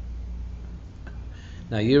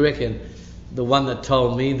 Now you reckon the one that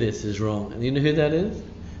told me this is wrong, and you know who that is?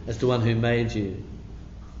 That's the one who made you.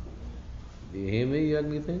 Do you hear me, you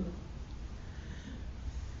ugly thing?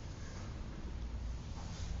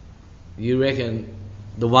 You reckon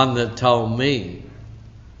the one that told me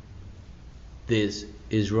this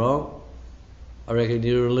is wrong? I reckon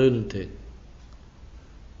you're a lunatic.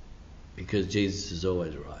 Because Jesus is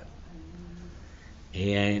always right.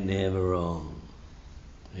 He ain't never wrong.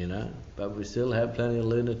 But we still have plenty of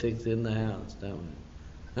lunatics in the house, don't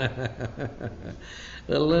we?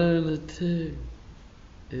 The lunatic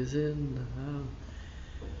is in the house.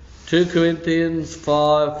 2 Corinthians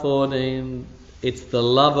 5:14. It's the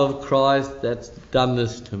love of Christ that's done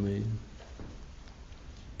this to me.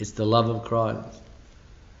 It's the love of Christ.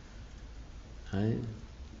 Right?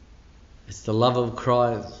 It's the love of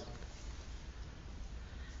Christ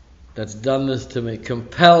that's done this to me.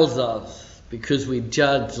 Compels us because we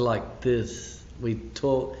judge like this. We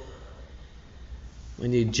talk.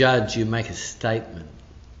 When you judge, you make a statement.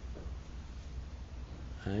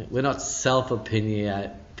 Right? We're not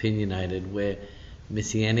self-opinionated. We're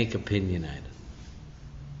messianic opinionated.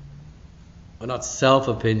 We're not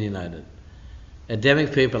self-opinionated.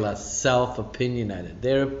 Adamic people are self-opinionated.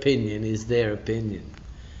 Their opinion is their opinion.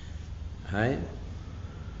 Right?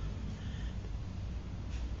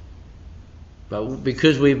 But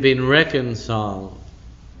because we've been reconciled,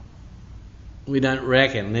 we don't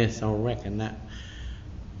reckon this or reckon that.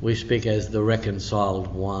 We speak as the reconciled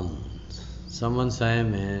ones. Someone say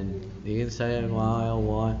amen. You can say why or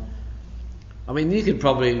why. I mean, you could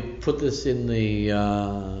probably put this in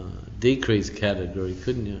the decrease category,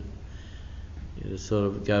 couldn't you? You sort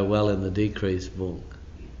of go well in the decrease book.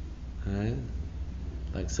 Eh?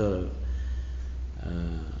 Like sort of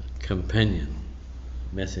companion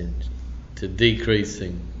message to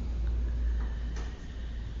decreasing.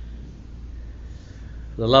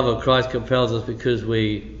 The love of Christ compels us because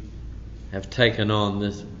we have taken on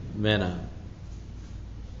this manner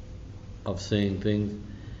of seeing things,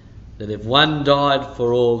 that if one died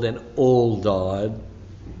for all, then all died,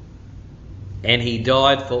 and he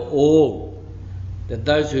died for all, that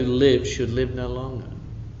those who live should live no longer.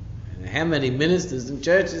 And how many ministers and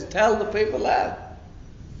churches tell the people that?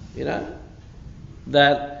 You know?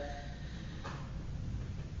 That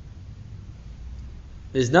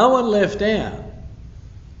there's no one left out.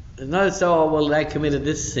 There's no well, they committed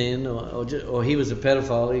this sin, or he was a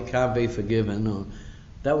pedophile, he can't be forgiven, or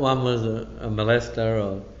that one was a molester,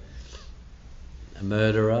 or a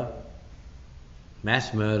murderer,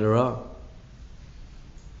 mass murderer,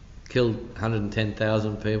 killed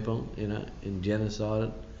 110,000 people, in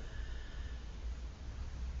genocide.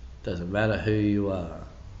 Doesn't matter who you are.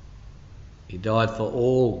 He died for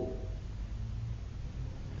all,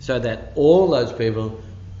 so that all those people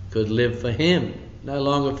could live for him, no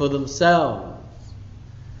longer for themselves.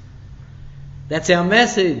 That's our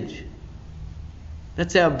message.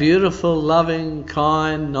 That's our beautiful, loving,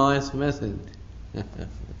 kind, nice message.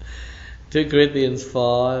 2 Corinthians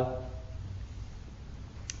 5.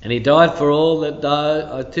 And he died for all that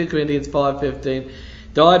died. 2 Corinthians 5:15.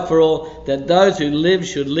 Died for all, that those who live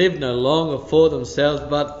should live no longer for themselves,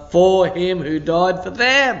 but for him who died for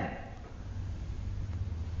them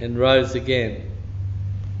and rose again.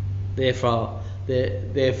 Therefore,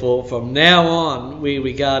 from now on, we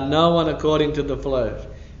regard no one according to the flesh.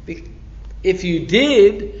 If you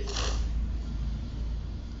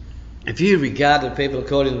regarded people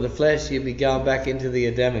according to the flesh, you'd be going back into the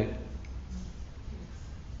Adamic.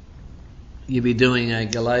 You'd be doing a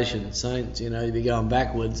Galatian saints, you'd be going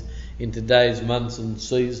backwards into days, months and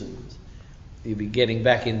seasons. You'd be getting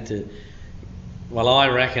back into, well, I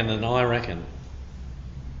reckon.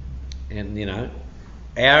 And,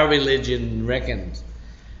 our religion reckons.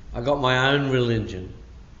 I got my own religion.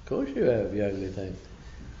 Of course you have, you ugly thing.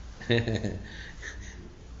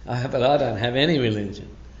 But I don't have any religion.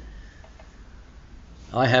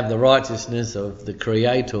 I have the righteousness of the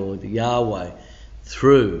Creator, the Yahweh,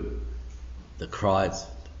 through the Christ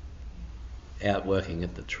outworking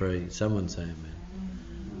at the tree. Someone say amen.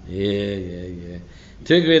 Yeah.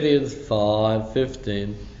 2 Corinthians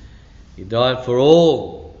 5:15. He died for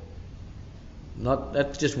all.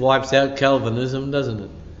 That just wipes out Calvinism, doesn't it?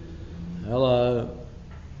 Hello.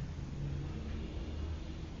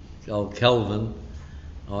 Old Calvin.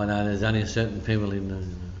 I know there's only certain people in there.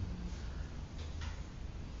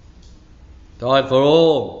 Died for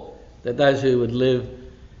all, that those who live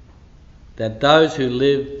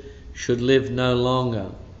should live no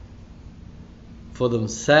longer for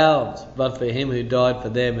themselves, but for him who died for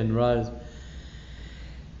them and rose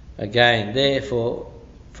again. Therefore,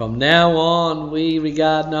 from now on, we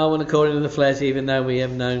regard no one according to the flesh, even though we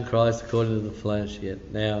have known Christ according to the flesh.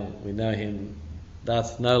 Yet now we know him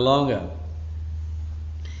thus no longer.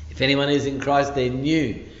 If anyone is in Christ, they're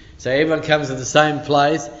new. So everyone comes to the same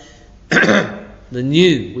place. The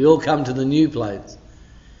new. We all come to the new place.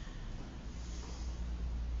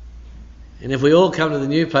 And if we all come to the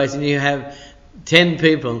new place and you have 10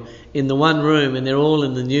 people in the one room and they're all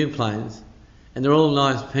in the new place and they're all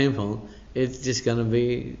nice people, it's just going to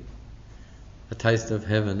be a taste of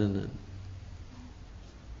heaven, isn't it?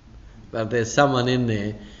 But if there's someone in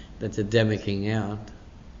there that's Adamicing out,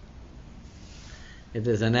 if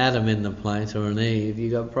there's an Adam in the place or an Eve,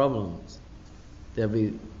 you've got problems. There'll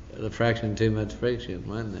be a fraction too much friction,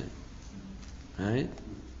 won't there? Right?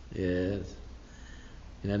 Yes.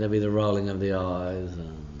 There'll be the rolling of the eyes.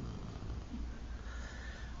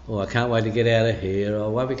 Or I can't wait to get out of here. Or I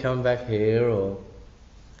won't be coming back here. Or,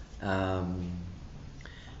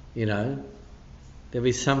 there'll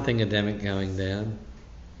be something Adamic going down.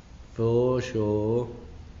 For sure.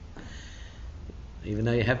 Even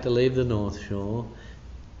though you have to leave the North Shore,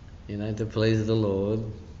 to please the Lord.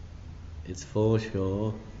 It's for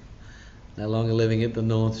sure. No longer living at the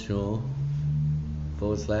North Shore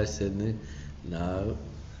 / Sydney. No.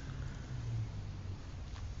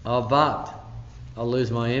 Oh, but I'll lose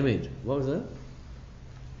my image. What was that?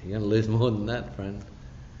 You're going to lose more than that, friend.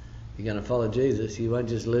 you're going to follow Jesus, you won't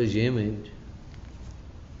just lose your image.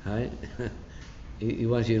 Hey? He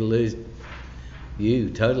wants you to lose you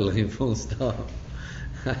totally, full stop.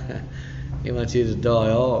 He wants you to die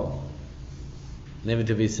off, never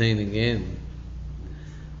to be seen again.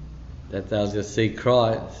 That they'll just see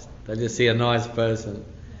Christ. They'll just see a nice person.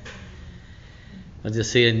 They'll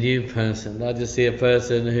just see a new person. They'll just see a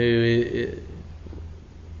person who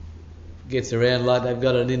gets around like they've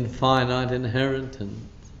got an infinite inheritance.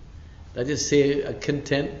 They just see a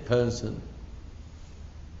content person.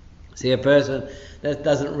 See a person that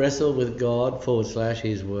doesn't wrestle with God /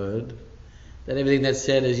 His word. That everything that's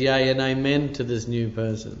said is yea and amen to this new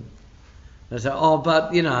person. They say, oh,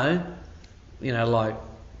 but like,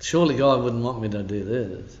 surely God wouldn't want me to do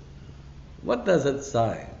this. What does it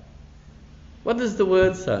say? What does the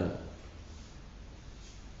word say?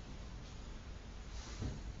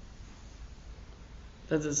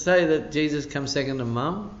 Does it say that Jesus comes second to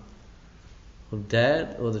mum? Or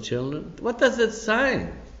dad? Or the children? What does it say?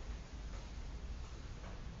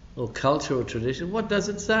 Or culture or tradition? What does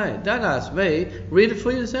it say? Don't ask me. Read it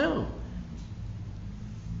for yourself.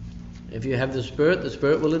 If you have the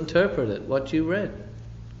Spirit will interpret it, what you read.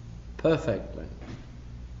 Perfectly.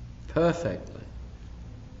 Perfectly.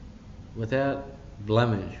 Without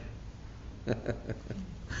blemish.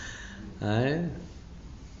 Eh?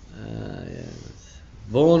 Yes.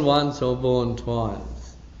 Born once or born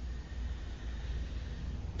twice.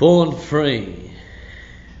 Born free.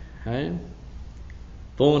 Eh?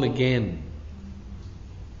 Born again.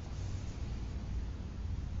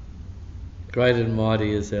 Great and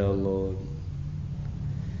mighty is our Lord.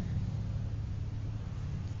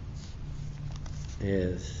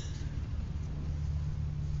 Yes.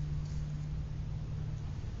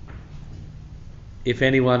 If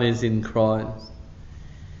anyone is in Christ,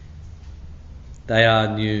 they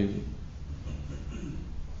are new.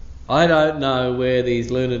 I don't know where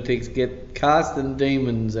these lunatics get casting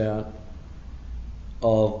demons out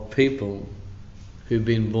of people who've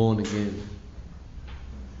been born again.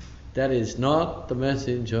 That is not the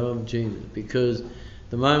message of Jesus, because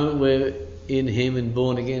the moment we're in Him and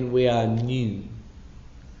born again, we are new.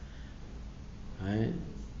 Right?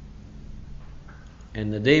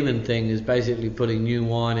 And the demon thing is basically putting new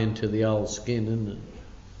wine into the old skin, isn't it?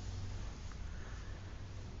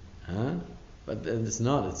 Huh? But it's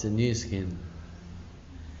not, it's a new skin.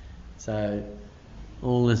 So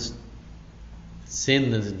all this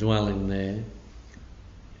sin that's dwelling there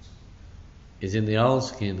is in the old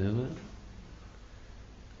skin, isn't it?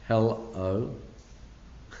 Hello.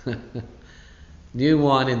 New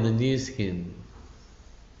wine in the new skin.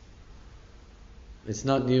 It's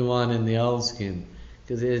not new wine in the old skin,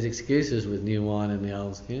 because there's excuses with new wine in the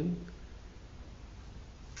old skin.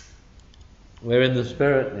 We're in the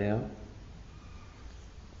Spirit now,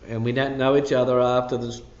 and we don't know each other after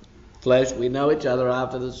the flesh, we know each other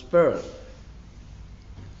after the Spirit.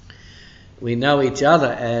 We know each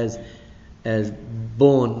other as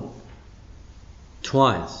born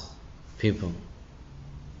twice people.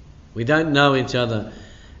 We don't know each other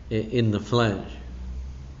in the flesh,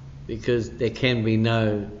 because there can be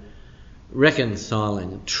no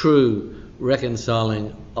reconciling, true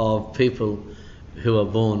reconciling of people who are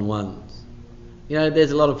born once. You know,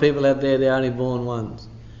 there's a lot of people out there, they're only born once,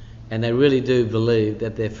 and they really do believe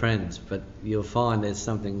that they're friends, but you'll find there's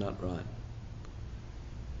something not right.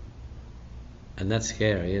 And that's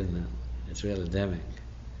scary, isn't it? It's real endemic.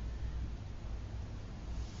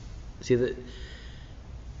 See, that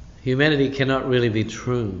humanity cannot really be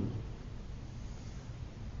true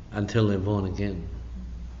until they're born again.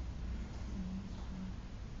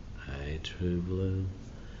 Hey, true blue.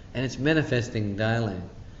 And it's manifesting daily.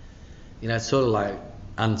 You know, it's sort of like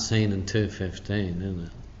unseen in 2:15, isn't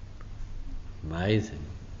it? Amazing.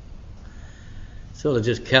 Sort of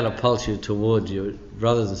just catapults you towards your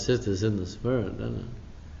brothers and sisters in the Spirit, doesn't it?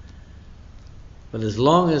 But as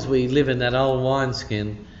long as we live in that old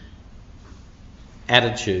wineskin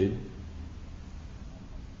attitude,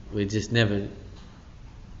 we just never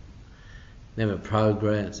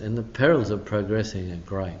progress. And the perils of progressing are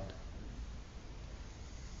great.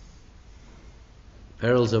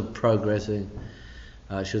 Perils of progressing,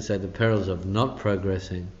 I should say the perils of not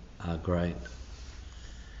progressing are great.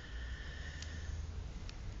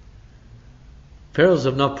 Perils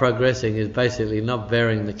of not progressing is basically not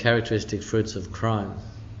bearing the characteristic fruits of Christ.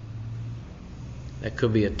 That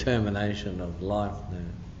could be a termination of life now,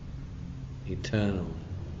 eternal,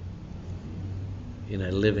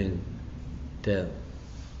 living death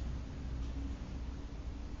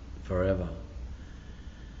forever.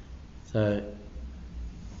 So,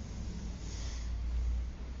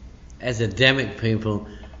 as Adamic people,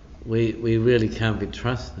 we really can't be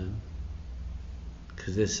trusted,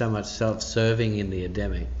 because there's so much self-serving in the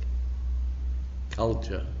Adamic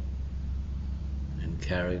culture and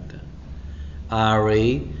character.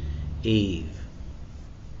 Eve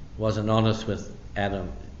wasn't honest with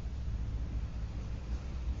Adam.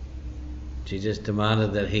 She just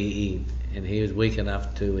demanded that he eat, and he was weak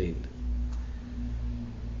enough to eat.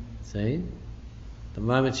 See? The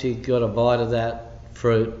moment she got a bite of that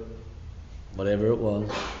fruit, whatever it was,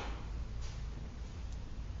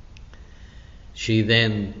 she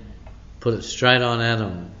then put it straight on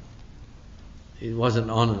Adam. He wasn't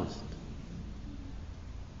honest.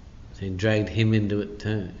 So he dragged him into it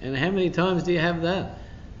too. And how many times do you have that?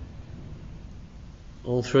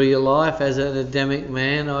 All through your life as an Adamic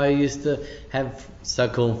man, I used to have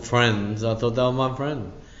so-called friends. I thought they were my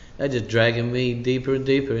friends. They're just dragging me deeper and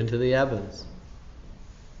deeper into the abyss.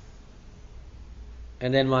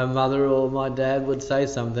 And then my mother or my dad would say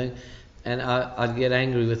something, and I'd get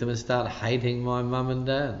angry with them and start hating my mum and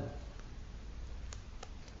dad,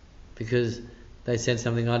 because they said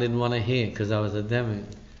something I didn't want to hear because I was Adamic.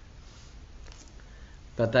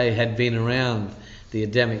 But they had been around the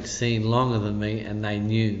Adamic scene longer than me, and they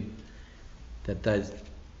knew that those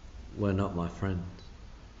were not my friends.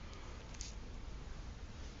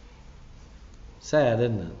 Sad,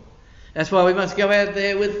 isn't it? That's why we must go out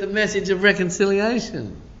there with the message of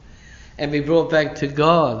reconciliation and be brought back to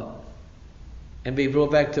God, and be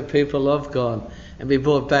brought back to people of God, and be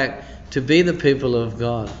brought back to be the people of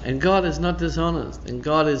God. And God is not dishonest, and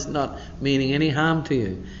God is not meaning any harm to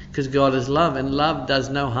you, because God is love, and love does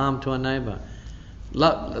no harm to a neighbour.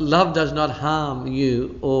 Love does not harm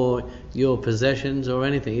you or your possessions or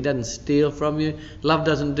anything. He doesn't steal from you. Love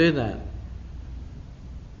doesn't do that.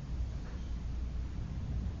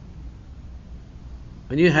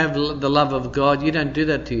 When you have the love of God, you don't do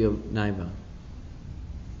that to your neighbour.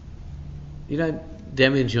 You don't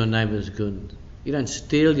damage your neighbour's goods. You don't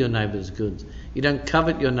steal your neighbour's goods. You don't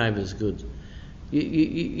covet your neighbour's goods.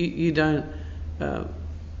 You don't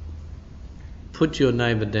put your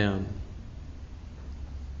neighbour down.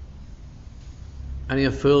 Only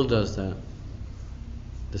a fool does that.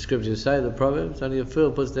 The scriptures say, the Proverbs, only a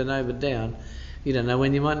fool puts their neighbour down. You don't know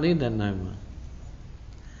when you might need that neighbour.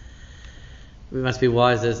 We must be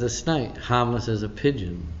wise as the snake, harmless as a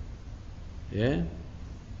pigeon. Yeah?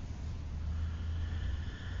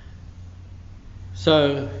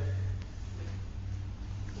 So,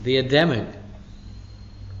 the Adamic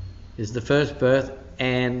is the first birth,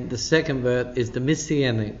 and the second birth is the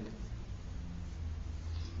Messianic.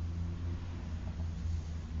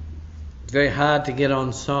 It's very hard to get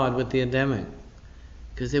on side with the Adamic,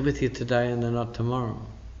 because they're with you today and they're not tomorrow.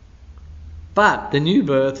 But the new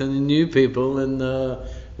birth and the new people and the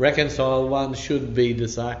reconciled one should be the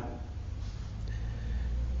same.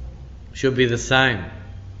 Should be the same.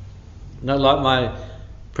 Not like my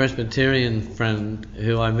Presbyterian friend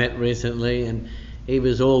who I met recently, and he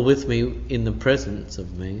was all with me in the presence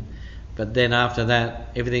of me, but then after that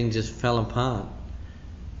everything just fell apart,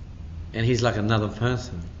 and he's like another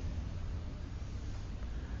person.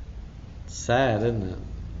 Sad, isn't it?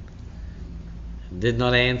 Did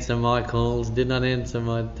not answer my calls, did not answer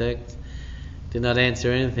my texts, did not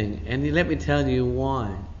answer anything. And let me tell you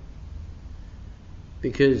why.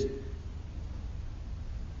 Because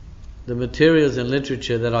the materials and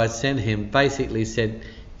literature that I sent him basically said,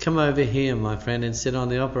 come over here, my friend, and sit on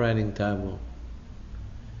the operating table.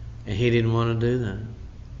 And he didn't want to do that.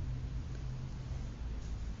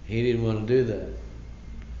 He didn't want to do that.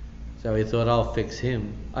 So he thought, I'll fix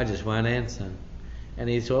him. I just won't answer. And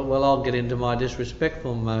he thought, well, I'll get into my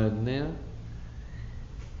disrespectful mode now.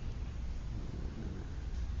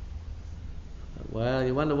 Well,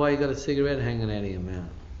 you wonder why you got a cigarette hanging out of your mouth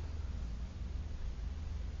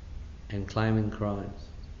and claiming Christ.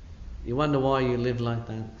 You wonder why you live like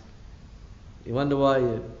that. You wonder why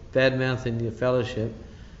you're bad-mouthing your fellowship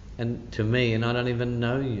and to me, and I don't even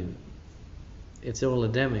know you. It's all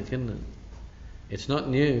Adamic, isn't it? It's not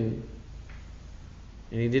new.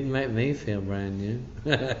 And he didn't make me feel brand new.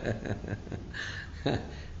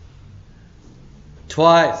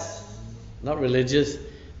 Twice, not religious,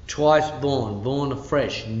 twice born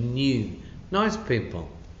afresh, new. Nice people.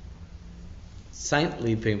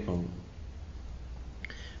 Saintly people.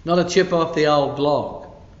 Not a chip off the old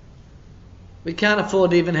block. We can't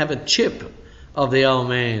afford to even have a chip of the old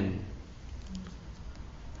man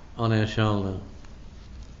on our shoulder.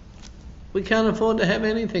 We can't afford to have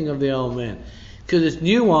anything of the old man. Because it's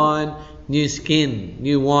new wine, new skin.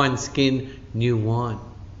 New wine skin, new wine.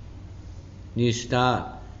 New start.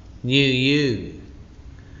 New you.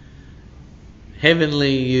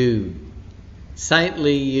 Heavenly you.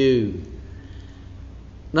 saintly you,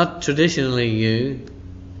 not traditionally you,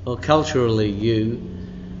 or culturally you,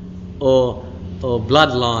 or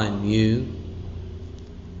bloodline you,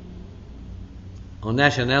 or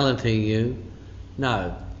nationality you.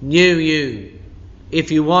 No, new you.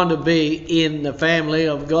 If you want to be in the family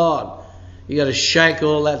of God, you got to shake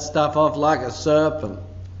all that stuff off like a serpent.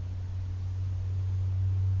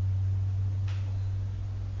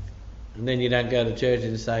 And then you don't go to church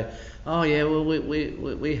and say, oh yeah, well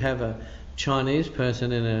we have a Chinese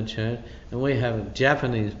person in our church, and we have a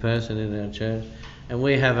Japanese person in our church, and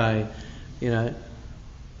we have a,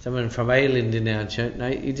 someone from Ireland in our church. No,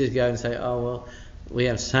 you just go and say, oh well, we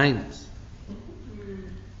have saints.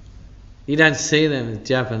 You don't see them as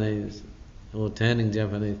Japanese or turning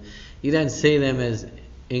Japanese. You don't see them as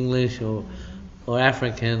English or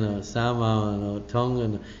African or Samoan or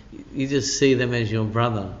Tongan. You just see them as your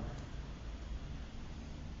brother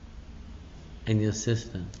and your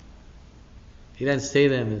sister. You don't see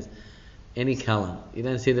them as any colour. You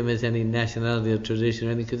don't see them as any nationality or tradition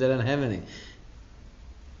or anything, because they don't have any.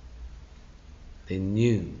 They're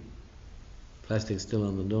new. Plastic's still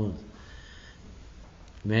on the doors.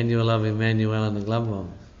 Emmanuel of Emmanuel and the glove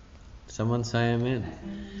bombs. Someone say amen.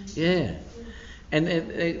 Yeah. And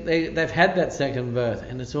they've had that second birth,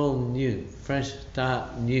 and it's all new. Fresh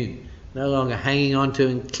start, new. No longer hanging on to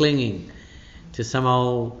and clinging to some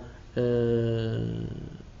old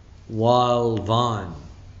wild vine.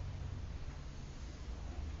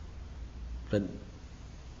 But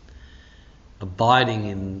abiding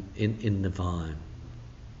in the vine.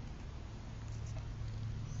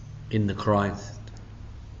 In the Christ.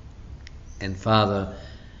 And Father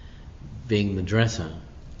being the dresser.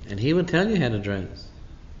 And He will tell you how to dress.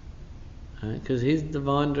 Because He's the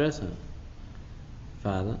vine dresser.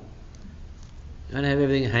 Father. You don't have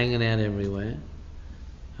everything hanging out everywhere.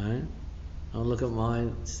 Right? Oh, look at my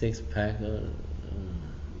 6-pack.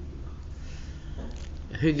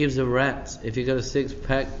 Who gives a rat's if you've got a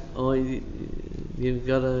 6-pack or you've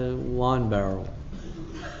got a wine barrel?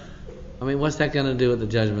 I mean, what's that going to do at the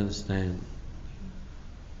judgment stand?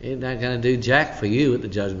 It's not going to do jack for you at the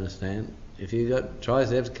judgment stand if you've got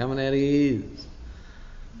triceps coming out of your ears.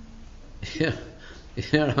 You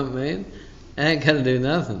know what I mean? It ain't going to do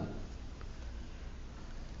nothing.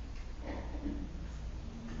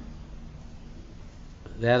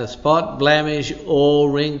 Without a spot, blemish, or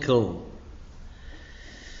wrinkle.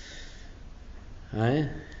 Right?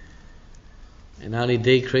 And only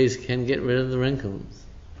decrease can get rid of the wrinkles.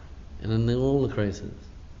 And then all the creases.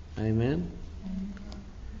 Amen?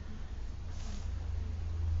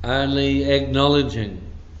 Only acknowledging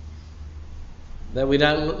that we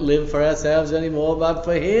don't live for ourselves anymore, but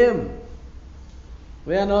for Him.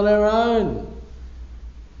 We are not our own.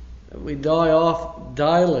 That we die off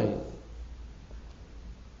daily.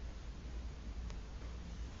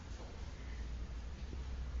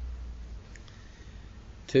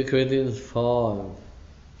 (2 Corinthians 5)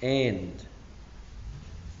 and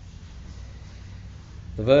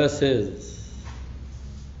the verse is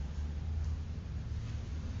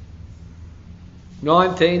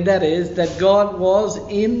 19, that is, that God was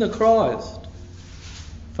in the Christ.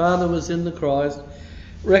 Father was in the Christ,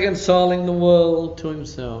 reconciling the world to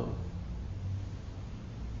Himself.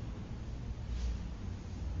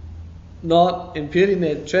 Not imputing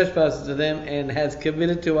their trespasses to them, and has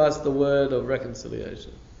committed to us the word of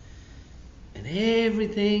reconciliation. And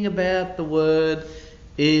everything about the word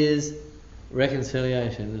is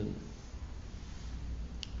reconciliation.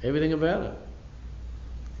 Everything about it.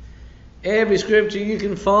 Every scripture you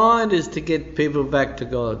can find is to get people back to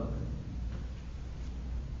God.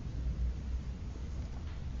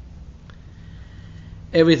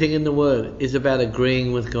 Everything in the Word is about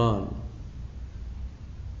agreeing with God.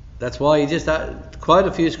 That's why you just quote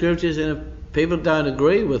a few scriptures and if people don't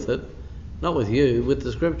agree with it, not with you, with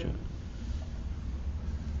the scripture,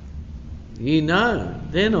 you know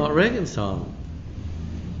they're not reconciled.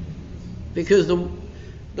 Because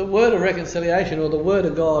the word of reconciliation, or the word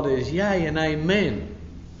of God, is yea and amen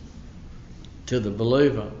to the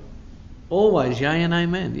believer. Always yea and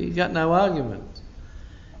amen. You've got no arguments.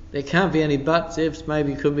 There can't be any buts, ifs,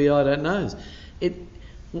 maybe, could be, I don't know.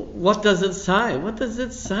 What does it say? What does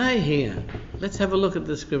it say here? Let's have a look at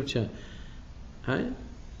the scripture. Hey?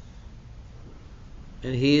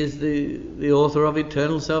 And He is the author of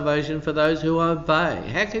eternal salvation for those who obey.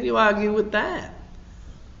 How can you argue with that?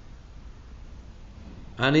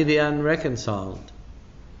 Only the unreconciled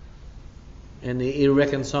and the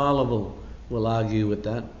irreconcilable will argue with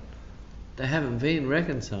that. They haven't been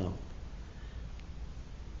reconciled.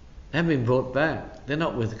 They haven't been brought back. They're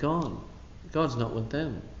not with God. God's not with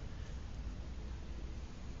them.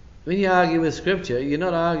 When you argue with Scripture, you're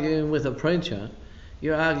not arguing with a preacher,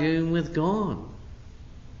 you're arguing with God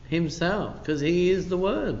Himself, because He is the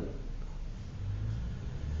Word.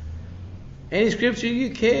 Any Scripture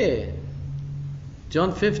you care.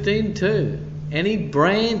 John 15:2. Any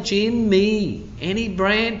branch in me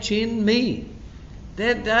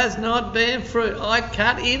that does not bear fruit, I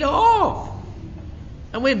cut it off.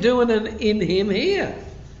 And we're doing it in Him here.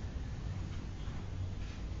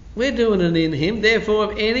 We're doing it in Him.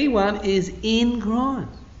 Therefore, if anyone is in Christ,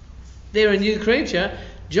 they're a new creature.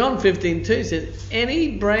 John 15:2 says,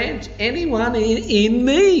 anyone in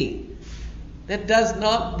me that does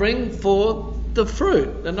not bring forth the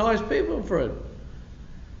fruit, the nice people fruit.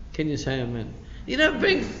 Can you say amen? You don't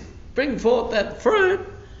bring forth that fruit,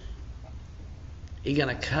 He's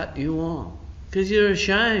going to cut you off. Because you're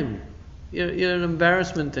ashamed. You're an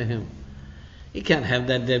embarrassment to Him. You can't have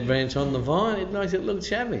that dead branch on the vine. It makes it look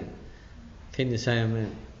shabby. Can you say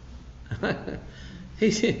amen?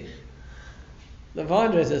 The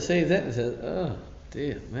vine dresser sees that and says, oh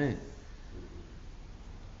dear man,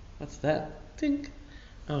 what's that? Think.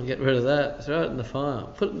 Oh, get rid of that. Throw it in the fire.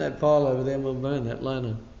 Put it in that pile over there and we'll burn that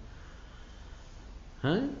later.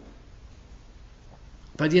 Huh?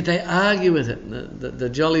 But yet they argue with it. The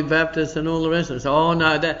Jolly Baptists and all the rest of it. So, oh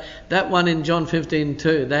no, that one in John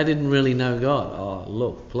 15:2, they didn't really know God. Oh,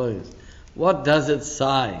 look, please. What does it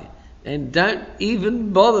say? And don't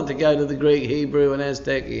even bother to go to the Greek, Hebrew and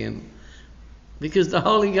Aztecian. Because the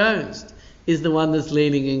Holy Ghost is the one that's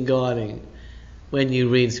leading and guiding when you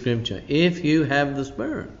read Scripture. If you have the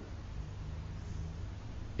Spirit.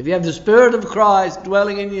 If you have the Spirit of Christ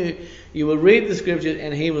dwelling in you, you will read the Scripture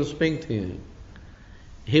and He will speak to you.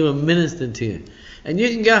 He will minister to you. And you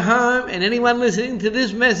can go home, and anyone listening to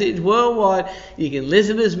this message worldwide, you can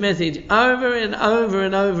listen to this message over and over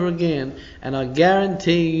and over again, and I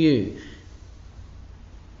guarantee you,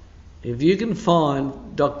 if you can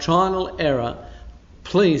find doctrinal error,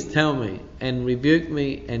 please tell me and rebuke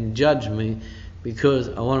me and judge me, because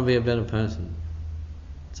I want to be a better person.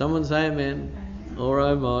 Someone say amen. Or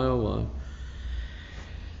oh my, oh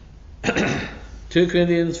my. 2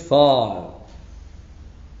 Corinthians 5.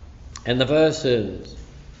 And the verse is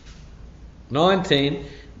 19.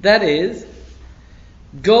 That is,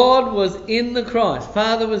 God was in the Christ.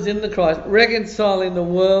 Father was in the Christ, reconciling the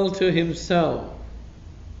world to Himself.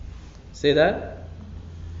 See that?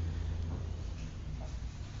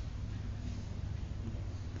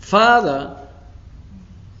 Father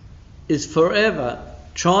is forever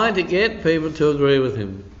trying to get people to agree with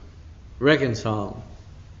Him. Reconcile.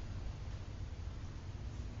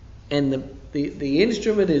 And the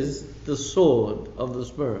instrument is the sword of the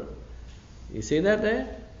Spirit. You see that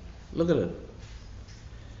there? Look at it.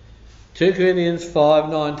 2 Corinthians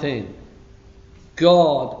 5:19.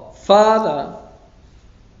 God, Father,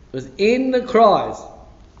 was in the Christ,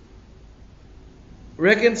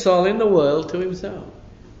 reconciling the world to Himself.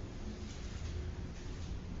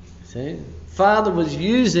 See? Father was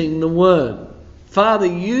using the Word. Father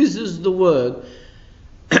uses the Word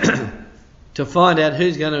to find out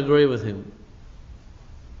who's going to agree with Him.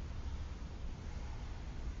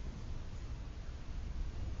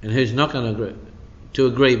 And who's not going to agree. To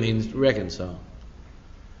agree means reconcile.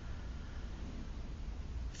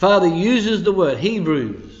 Father uses the word.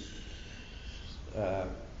 Hebrews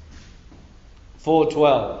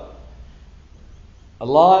 4:12.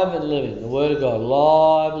 Alive and living. The word of God.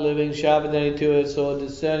 Alive, living, sharper than any two-edged sword,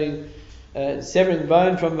 discerning, severing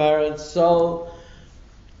bone from marrow, soul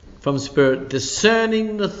from spirit,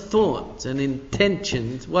 discerning the thoughts and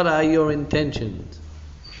intentions. What are your intentions?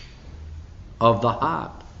 Of the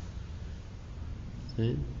heart.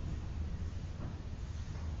 See?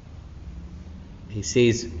 He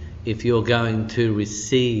says, if you're going to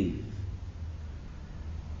receive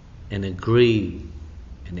and agree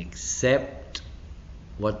and accept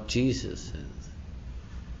what Jesus says,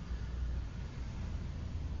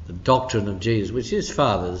 the doctrine of Jesus, which is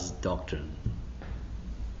Father's doctrine,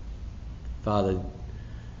 Father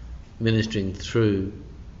ministering through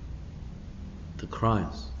the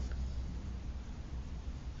Christ,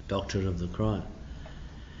 the doctrine of the Christ.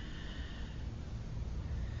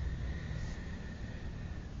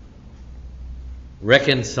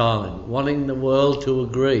 Reconciling, wanting the world to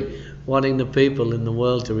agree, wanting the people in the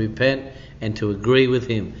world to repent and to agree with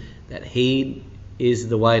Him that He is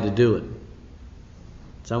the way to do it.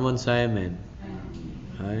 Someone say amen.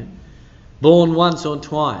 Right? Born once or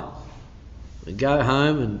twice. We go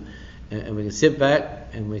home and we can sit back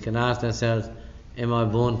and we can ask ourselves, am I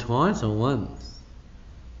born twice or once?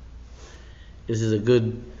 This is a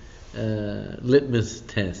good litmus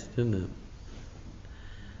test, isn't it?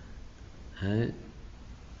 Right?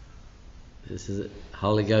 This is a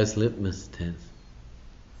Holy Ghost litmus test.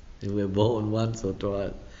 If we're born once or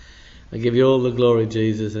twice. I give you all the glory,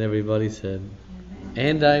 Jesus, and everybody said, amen.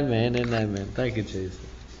 And amen and amen. Thank you, Jesus.